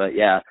miniseries, but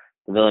yeah,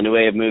 the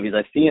Villeneuve movies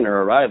I've seen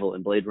are Arrival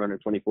and Blade Runner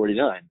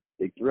 2049.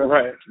 Big thrill.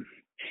 Right.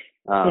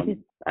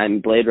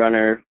 And Blade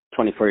Runner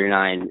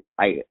 2049,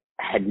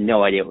 had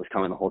no idea what was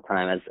coming the whole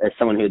time. As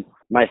someone who,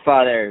 my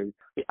father,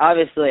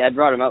 obviously I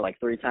brought him out like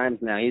 3 times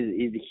now.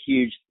 He's a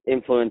huge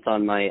influence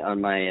on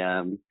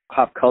my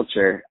pop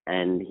culture,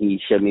 and he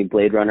showed me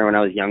Blade Runner when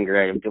I was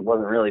younger. I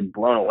wasn't really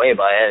blown away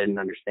by it. I didn't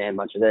understand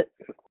much of it.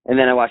 And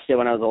then I watched it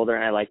when I was older,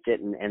 and I liked it.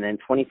 And then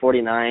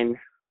 2049,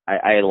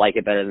 I like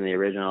it better than the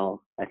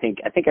original. I think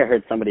I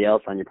heard somebody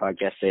else on your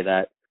podcast say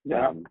that.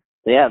 Yeah.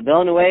 So yeah,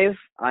 Villeneuve,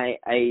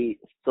 I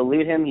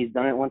salute him. He's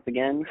done it once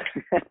again.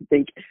 I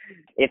think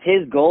if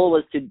his goal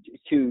was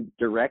to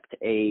direct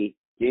a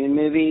Dune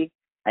movie,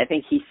 I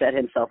think he set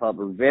himself up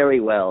very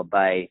well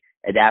by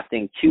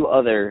adapting 2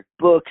 other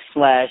books /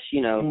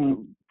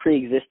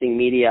 pre-existing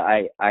media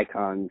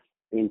icons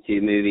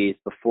into movies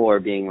before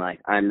being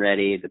like, I'm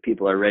ready, the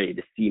people are ready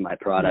to see my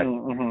product.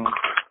 Mm-hmm.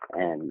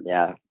 And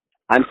yeah,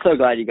 I'm so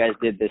glad you guys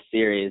did this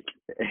series.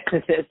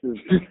 This is,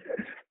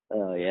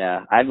 oh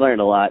yeah, I've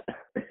learned a lot.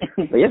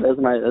 But yeah, those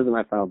are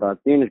my final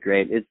thoughts. Dune is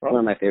great. It's one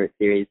of my favorite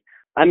series.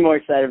 I'm more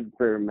excited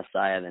for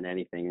Messiah than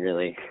anything,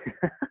 really.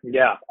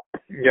 Yeah.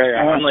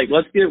 I'm like,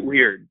 let's get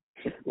weird.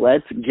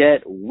 Let's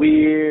get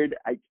weird.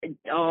 I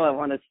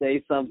want to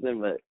say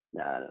something, but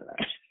no.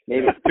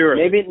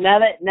 Maybe now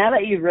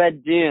that you've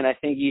read Dune, I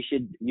think you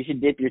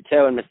should dip your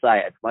toe in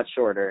Messiah. It's much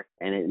shorter,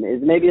 and it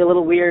is maybe a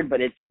little weird,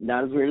 but it's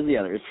not as weird as the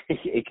others.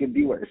 It could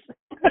be worse.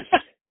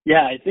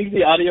 Yeah, I think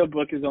the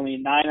audiobook is only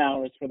 9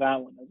 hours for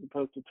that one, as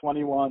opposed to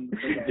 21.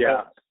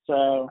 Yeah.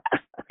 So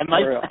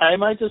I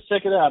might just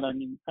check it out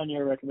on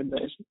your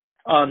recommendation.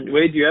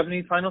 Wade, do you have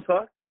any final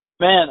thoughts?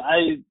 Man,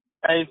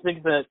 I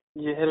think that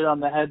you hit it on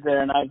the head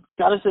there, and I've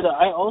got to say that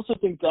I also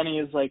think Denny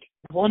is like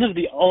one of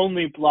the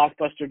only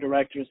blockbuster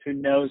directors who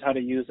knows how to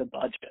use a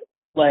budget.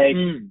 Like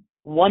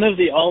one of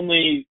the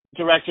only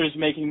directors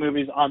making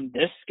movies on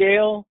this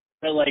scale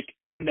that like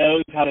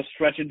knows how to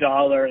stretch a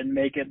dollar and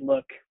make it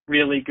look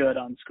really good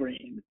on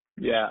screen.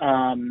 Yeah.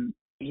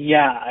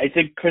 I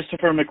think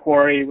Christopher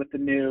McQuarrie with the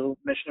new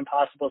Mission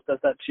Impossible does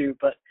that too,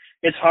 but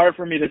it's hard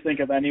for me to think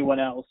of anyone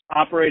else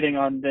operating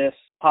on this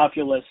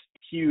populist,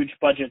 huge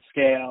budget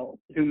scale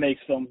who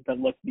makes films that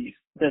look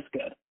this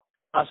good.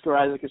 Oscar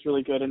Isaac is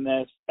really good in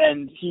this,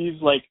 and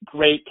he's like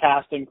great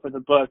casting for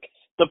the book.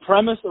 The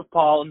premise of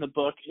Paul in the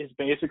book is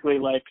basically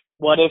like,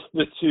 what if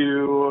the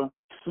 2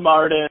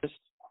 smartest,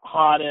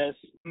 hottest,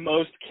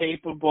 most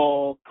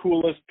capable,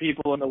 coolest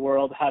people in the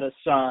world had a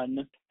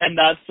son, and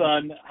that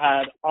son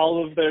had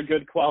all of their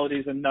good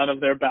qualities and none of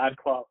their bad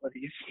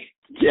qualities.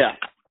 Yeah.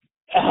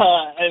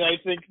 And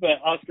I think that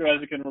Oscar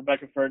Isaac and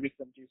Rebecca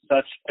Ferguson do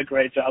such a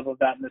great job of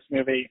that in this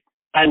movie.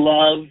 I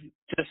love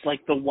just like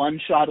the one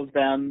shot of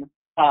them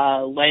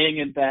laying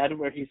in bed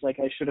where he's like,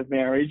 I should have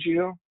married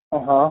you.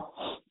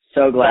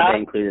 So glad they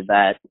included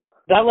that.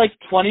 That like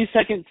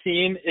 20-second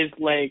scene is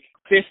like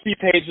 50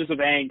 pages of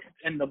angst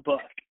in the book.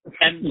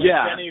 And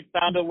Jenny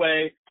found a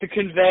way to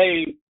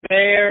convey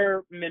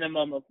bare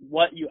minimum of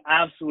what you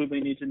absolutely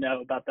need to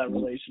know about that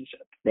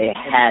relationship. They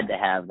had to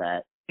have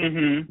that.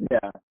 Mm-hmm.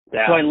 Yeah.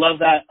 So I love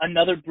that.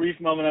 Another brief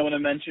moment I want to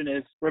mention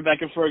is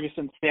Rebecca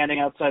Ferguson standing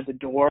outside the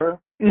door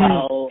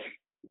while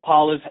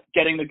Paul is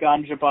getting the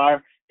ganja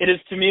bar. It is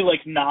to me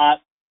like not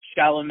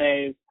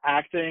Chalamet's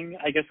acting.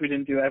 I guess we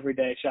didn't do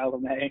everyday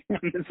Chalamet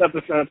in this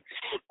episode.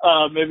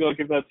 Maybe I'll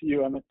give that to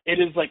you, Emma. It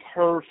is like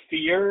her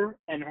fear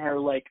and her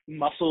like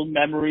muscle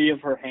memory of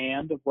her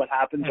hand of what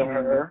happened to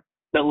her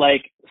that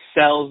like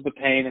sells the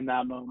pain in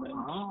that moment.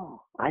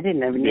 Oh, I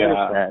didn't ever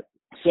notice that.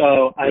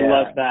 So I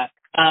love that.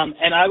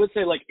 And I would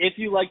say like if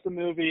you like the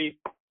movie,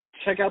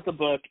 check out the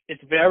book.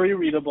 It's very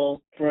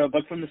readable for a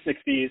book from the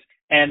 60s,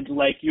 and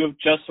like you have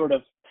just sort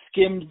of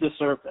skimmed the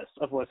surface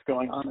of what's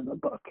going on in the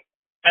book.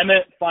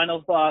 Emmett,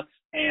 final thoughts,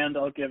 and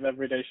I'll give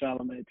Everyday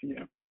Chalamet to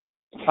you.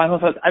 Final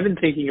thoughts. I've been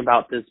thinking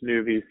about this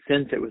movie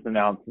since it was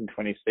announced in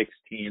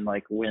 2016,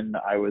 like when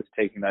I was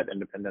taking that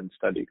independent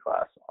study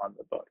class on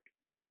the book,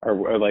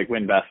 or like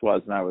when Beth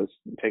was and I was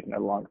taking it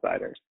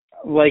alongside her.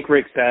 Like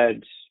Rick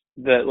said,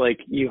 that like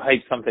you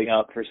hype something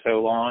up for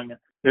so long,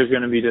 there's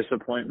going to be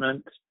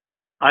disappointment.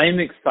 I am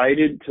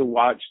excited to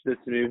watch this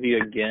movie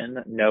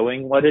again,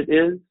 knowing what it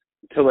is,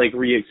 to like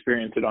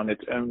re-experience it on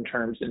its own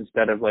terms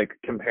instead of like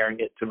comparing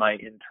it to my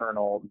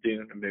internal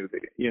Dune movie,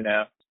 you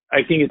know? I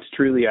think it's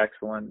truly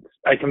excellent.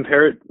 I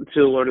compare it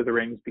to The Lord of the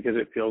Rings because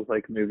it feels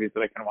like movies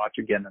that I can watch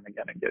again and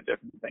again and get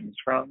different things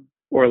from,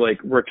 or like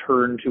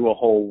return to a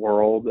whole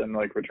world and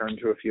like return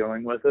to a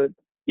feeling with it.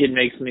 It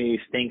makes me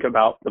think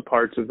about the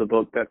parts of the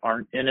book that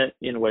aren't in it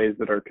in ways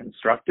that are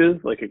constructive,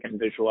 like I can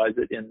visualize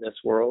it in this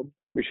world.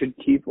 We should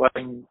keep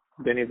letting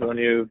Denis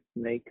Villeneuve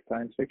make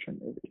science fiction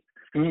movies.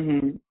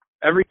 Mm-hmm.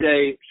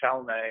 Everyday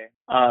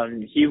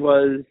Chalamet, he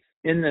was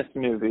in this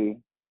movie.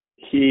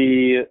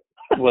 He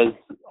was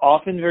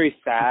often very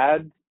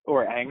sad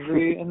or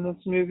angry in this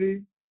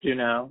movie. You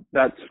know,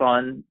 that's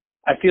fun.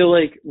 I feel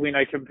like when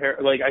I compare,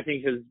 like I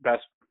think his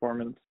best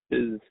performance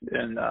is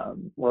in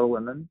Little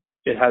Women.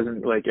 It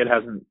hasn't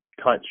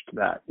touched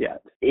that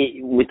yet.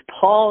 With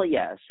Paul,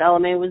 yeah,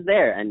 Chalamet was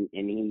there and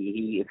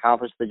he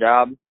accomplished the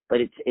job. But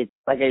it's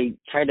like I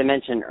tried to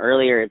mention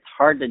earlier, it's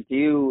hard to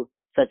do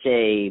such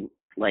a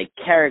like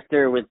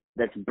character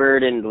that's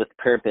burdened with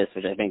purpose,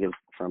 which I think is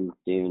from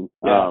Dune.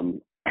 Yeah.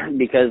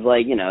 Because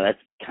like, that's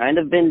kind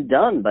of been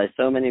done by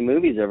so many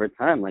movies over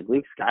time. Like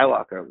Luke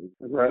Skywalker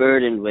was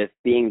burdened with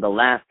being the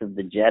last of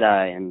the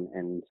Jedi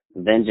and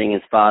avenging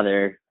his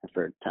father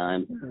for a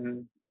time. Mm-hmm.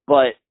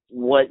 But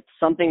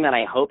something that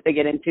I hope they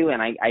get into,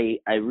 and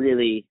I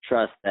really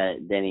trust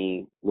that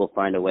Denny will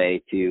find a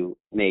way to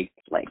make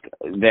like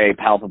very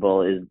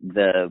palpable, is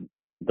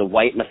the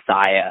white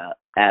messiah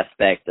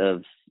aspect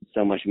of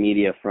so much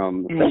media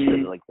from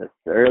especially like the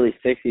early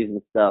 60s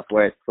and stuff,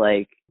 where it's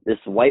like this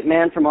white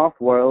man from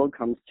off-world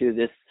comes to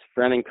this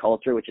Fremen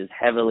culture, which is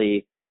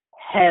heavily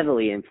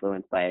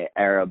influenced by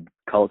Arab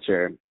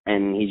culture,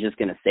 and he's just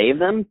going to save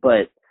them,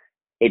 but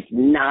it's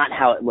not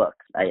how it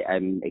looks.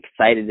 I'm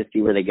excited to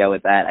see where they go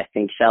with that. I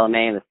think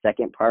Chalamet in the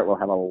second part will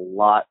have a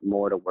lot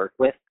more to work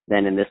with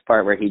than in this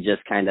part, where he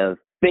just kind of,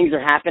 things are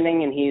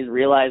happening and he's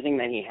realizing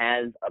that he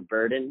has a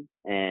burden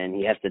and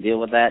he has to deal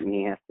with that and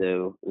he has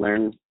to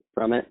learn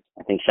from it.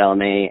 I think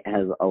Chalamet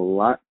has a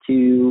lot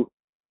to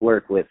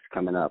work with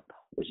coming up,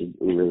 which is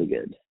really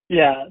good.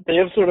 Yeah, they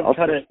have sort of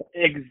cut it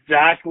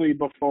exactly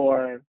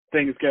before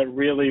things get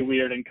really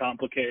weird and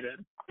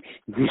complicated.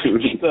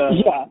 So,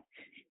 Yeah.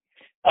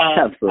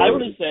 Absolutely. I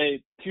would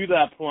say, to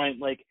that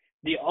point, like,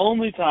 the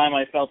only time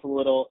I felt a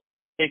little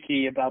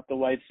icky about the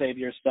white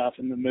savior stuff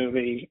in the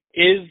movie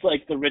is,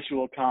 like, the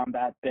ritual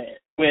combat bit,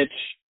 which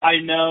I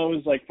know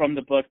is, like, from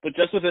the book, but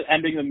just with it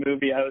ending the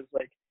movie, I was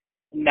like,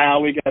 now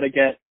we gotta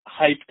get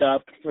hyped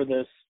up for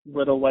this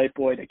little white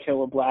boy to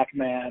kill a black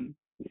man.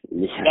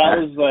 Yeah.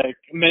 That was, like,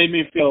 made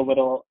me feel a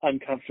little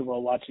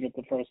uncomfortable watching it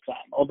the first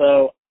time,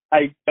 although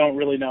I don't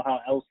really know how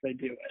else they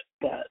do it,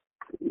 but...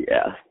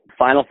 Yeah.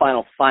 Final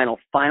thoughts.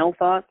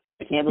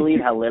 I can't believe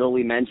how little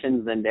we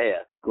mentioned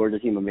Zendaya.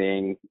 Gorgeous human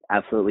being.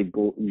 Absolutely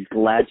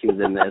glad she was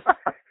in this.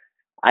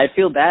 I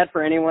feel bad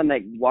for anyone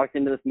that walked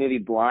into this movie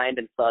blind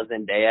and saw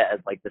Zendaya as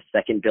like the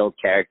second build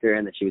character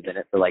and that she was in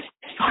it for like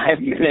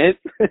 5 minutes.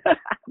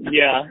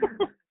 Yeah.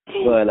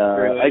 But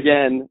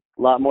again,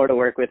 a lot more to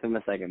work with in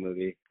the second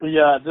movie.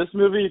 Yeah, this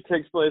movie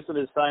takes place in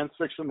a science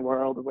fiction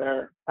world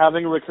where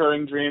having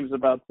recurring dreams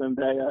about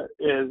Zendaya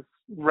is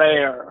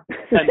rare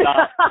and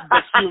not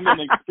the human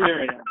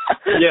experience.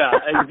 Yeah,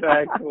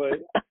 exactly.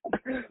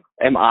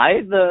 Am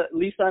I the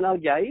Lisan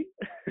Al-Gaid?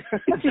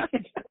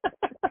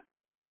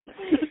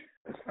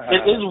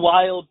 It is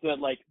wild that,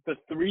 like, the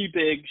 3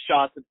 big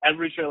shots in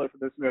every trailer for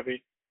this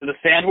movie, the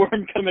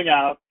sandworm coming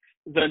out,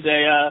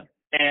 Zendaya,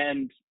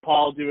 and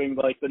Paul doing,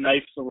 like, the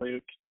knife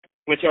salute,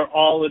 which are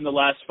all in the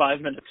last 5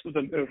 minutes of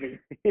the movie.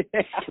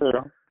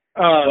 True.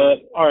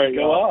 But, all right,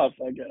 go off,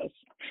 I guess.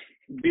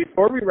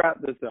 Before we wrap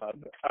this up,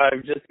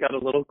 I've just got a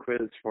little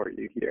quiz for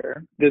you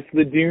here. It's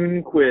the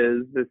Dune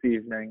quiz this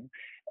evening.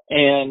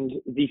 And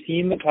the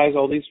theme that ties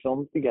all these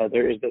films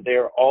together is that they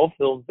are all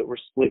films that were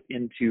split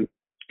into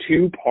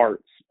 2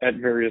 parts at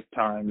various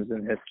times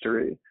in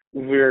history.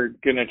 We're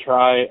going to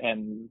try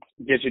and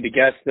get you to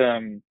guess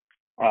them.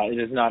 It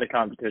is not a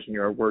competition.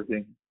 You are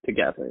working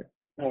together.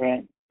 All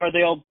right. Are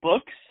they all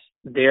books?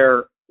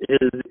 There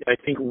is, I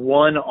think,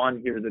 one on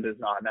here that is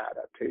not an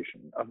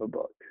adaptation of a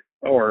book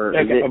or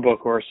a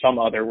book or some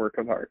other work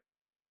of art.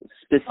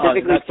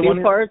 Specifically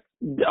 2 parts?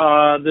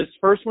 This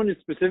first one is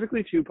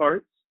specifically 2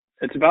 parts.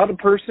 It's about a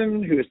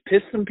person who has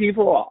pissed some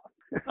people off.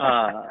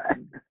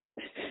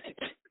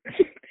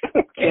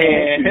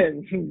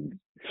 And good,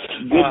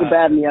 the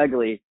bad, and the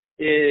ugly.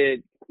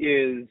 It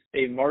is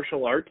a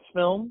martial arts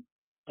film.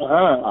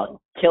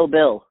 Kill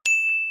Bill.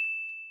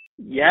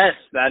 Yes,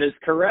 that is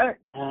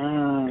correct.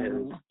 It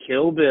is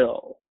Kill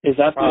Bill. Is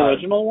that the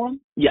original one?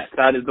 Yes,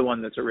 that is the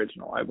one that's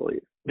original, I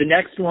believe. The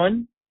next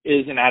one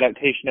is an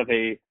adaptation of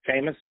a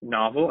famous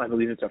novel. I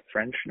believe it's a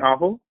French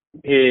novel.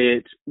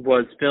 It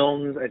was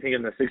filmed, I think,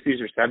 in the 60s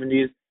or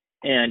 70s,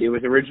 and it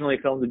was originally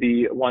filmed to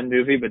be 1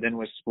 movie, but then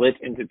was split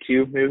into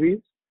 2 movies.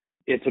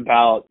 It's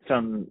about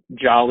some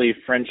jolly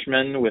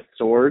Frenchmen with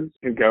swords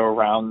who go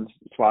around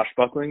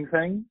swashbuckling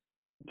things.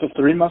 The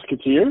 3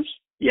 Musketeers?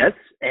 Yes,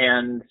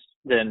 and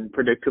then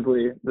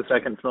predictably, the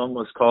second film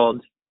was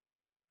called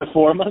The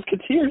 4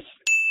 Musketeers.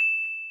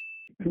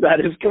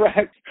 That is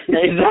correct.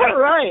 Is that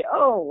right?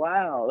 Oh,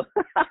 wow.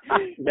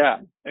 Yeah,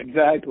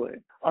 exactly.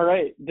 All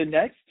right. The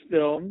next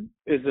film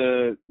is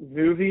a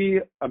movie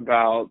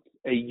about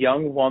a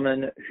young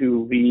woman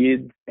who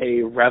leads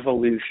a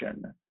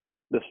revolution.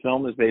 This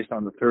film is based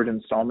on the 3rd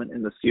installment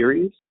in the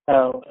series.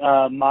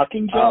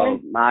 Mockingjay? Oh,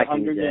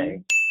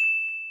 Mockingjay.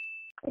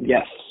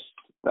 Yes,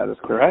 that is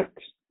correct.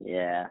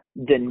 Yeah.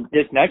 Then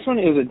this next one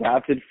is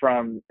adapted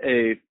from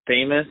a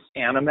famous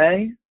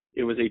anime.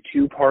 It was a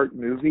 2-part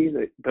movie.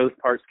 Both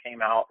parts came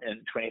out in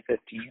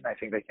 2015. I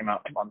think they came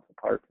out a month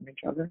apart from each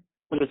other.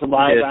 But it's a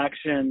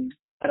live-action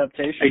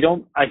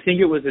adaptation? I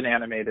think it was an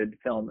animated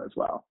film as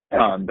well.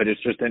 But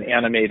it's just an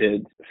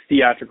animated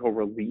theatrical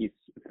release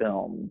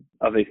film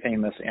of a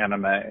famous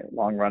anime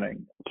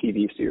long-running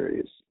TV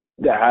series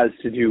that has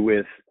to do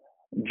with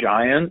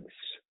giants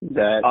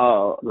that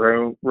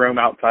roam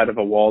outside of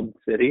a walled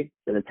city.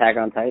 An Attack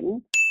on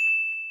Titan?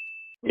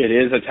 It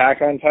is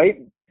Attack on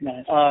Titan.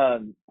 Nice. I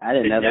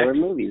didn't know there were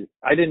movies.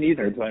 I didn't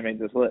either until I made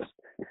this list.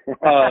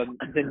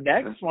 The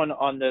next one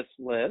on this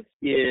list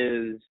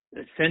is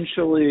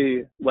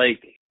essentially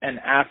like an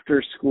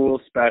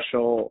after-school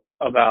special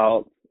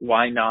about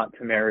why not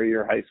to marry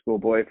your high school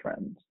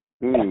boyfriend.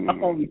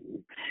 Okay.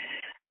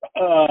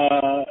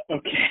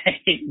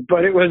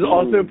 But it was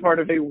also part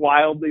of a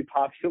wildly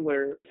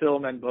popular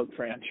film and book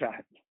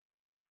franchise.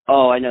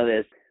 Oh, I know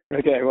this.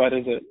 Okay, what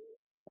is it?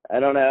 I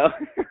don't know.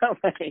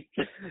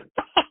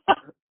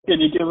 Can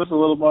you give us a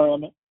little more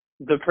on it?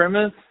 The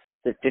premise?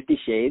 Is it 50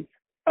 Shades?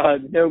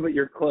 No, but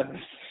you're close.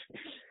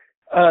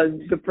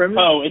 The premise.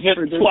 Oh, is it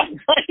Twilight?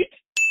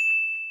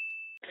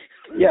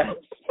 Yes.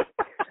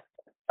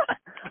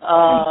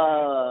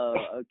 Oh,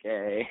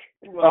 okay.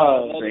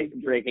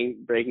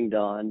 Breaking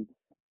Dawn.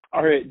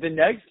 All right, the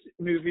next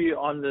movie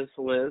on this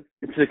list,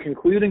 it's the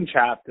concluding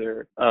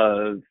chapter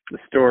of the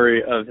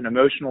story of an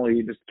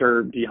emotionally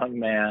disturbed young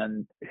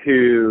man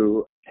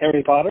who...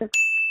 Harry Potter?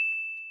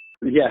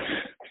 Yes.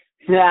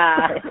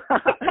 Yeah.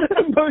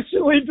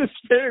 Emotionally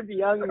disturbed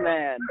young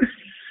man.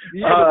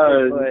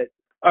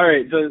 All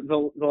right,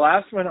 the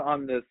last one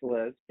on this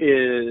list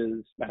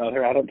is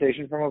another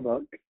adaptation from a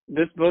book.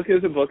 This book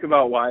is a book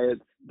about why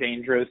it's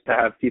dangerous to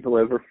have people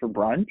over for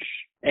brunch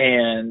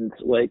and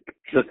like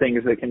the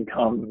things that can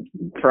come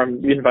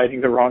from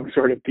inviting the wrong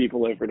sort of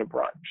people over to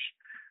brunch.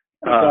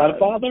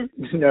 Godfather?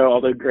 No,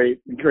 although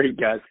great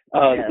guess.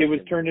 Yes. It was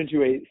turned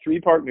into a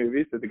 3-part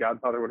movie, so The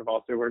Godfather would have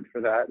also worked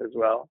for that as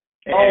well.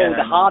 Oh,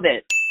 The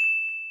Hobbit.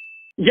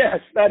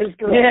 Yes, that is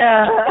correct.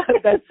 Yeah,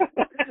 that's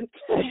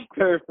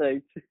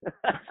perfect.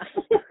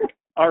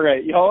 All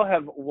right, y'all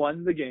have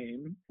won the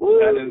game. Woo.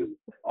 That is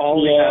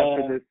all we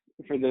have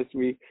for this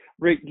week.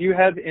 Rick, do you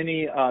have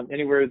any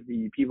anywhere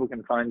the people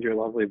can find your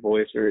lovely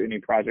voice or any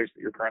projects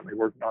that you're currently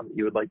working on that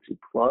you would like to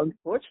plug?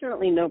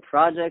 Fortunately, no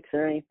projects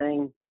or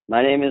anything.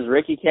 My name is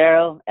Ricky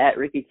Carroll, at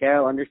Ricky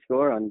Carroll _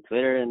 on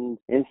Twitter and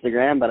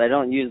Instagram, but I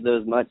don't use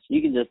those much.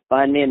 You can just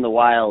find me in the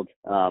wild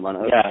on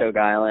Okeechobee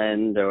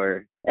Island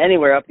or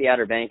anywhere up the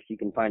Outer Banks. You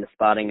can find a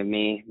spotting of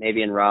me,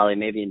 maybe in Raleigh,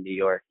 maybe in New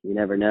York. You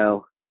never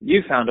know.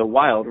 You found a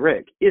wild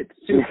Rick. It's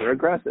super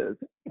aggressive.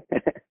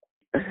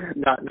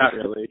 Not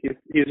really.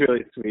 He's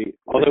really sweet.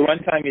 Although one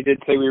time he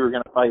did say we were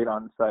going to fight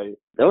on site.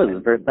 That was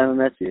the first time I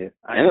met you.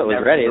 Emmett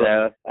was ready,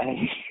 though.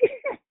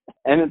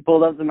 Emmett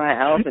pulled up to my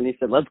house and he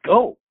said, "Let's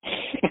go."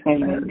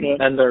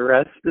 And the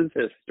rest is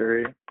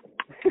history.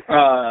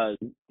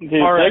 Dude,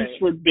 thanks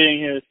for being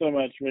here so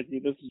much, Ricky.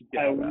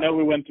 I know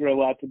we went through a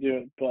lot to do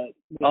it, but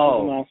this is an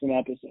awesome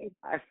episode.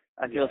 I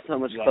feel so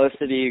much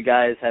closer to you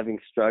guys having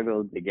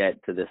struggled to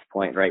get to this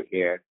point right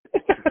here.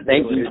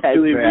 Thank you guys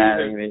for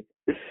having me.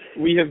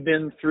 We have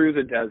been through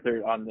the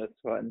desert on this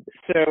one.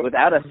 So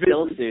without a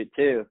still suit,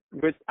 too.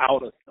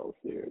 Without a still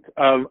suit.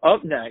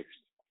 Up next,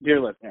 dear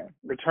listener,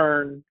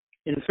 return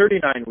in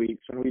 39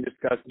 weeks when we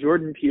discuss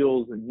Jordan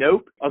Peele's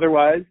Nope.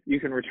 Otherwise, you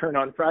can return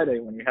on Friday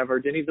when we have our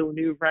Denis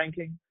Villeneuve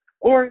ranking,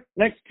 or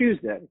next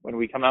Tuesday when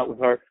we come out with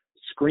our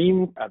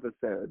Scream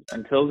episode.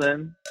 Until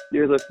then,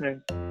 dear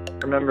listeners,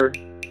 remember,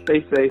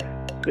 stay safe,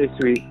 stay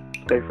sweet,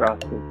 stay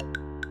frosty.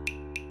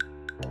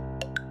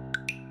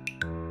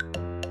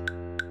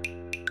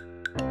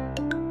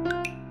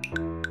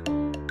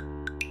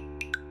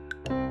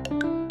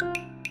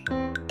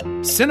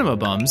 Cinema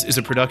Bums is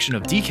a production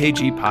of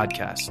DKG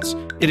Podcasts.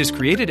 It is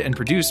created and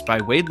produced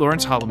by Wade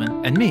Lawrence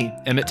Holloman and me,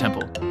 Emmett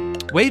Temple.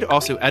 Wade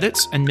also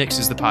edits and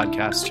mixes the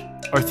podcast.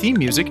 Our theme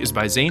music is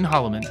by Zane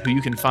Holloman, who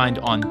you can find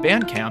on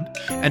Bandcamp,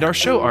 and our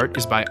show art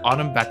is by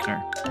Autumn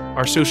Beckner.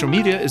 Our social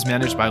media is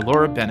managed by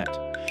Laura Bennett.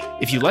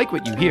 If you like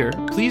what you hear,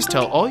 please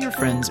tell all your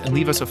friends and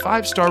leave us a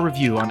 5-star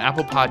review on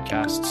Apple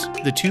Podcasts,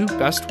 the 2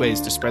 best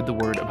ways to spread the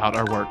word about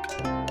our work.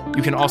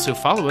 You can also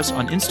follow us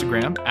on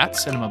Instagram at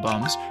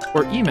CinemaBums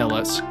or email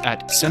us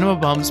at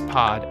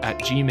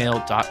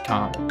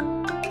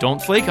cinemabumspod@gmail.com.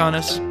 Don't flake on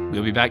us.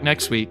 We'll be back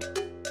next week.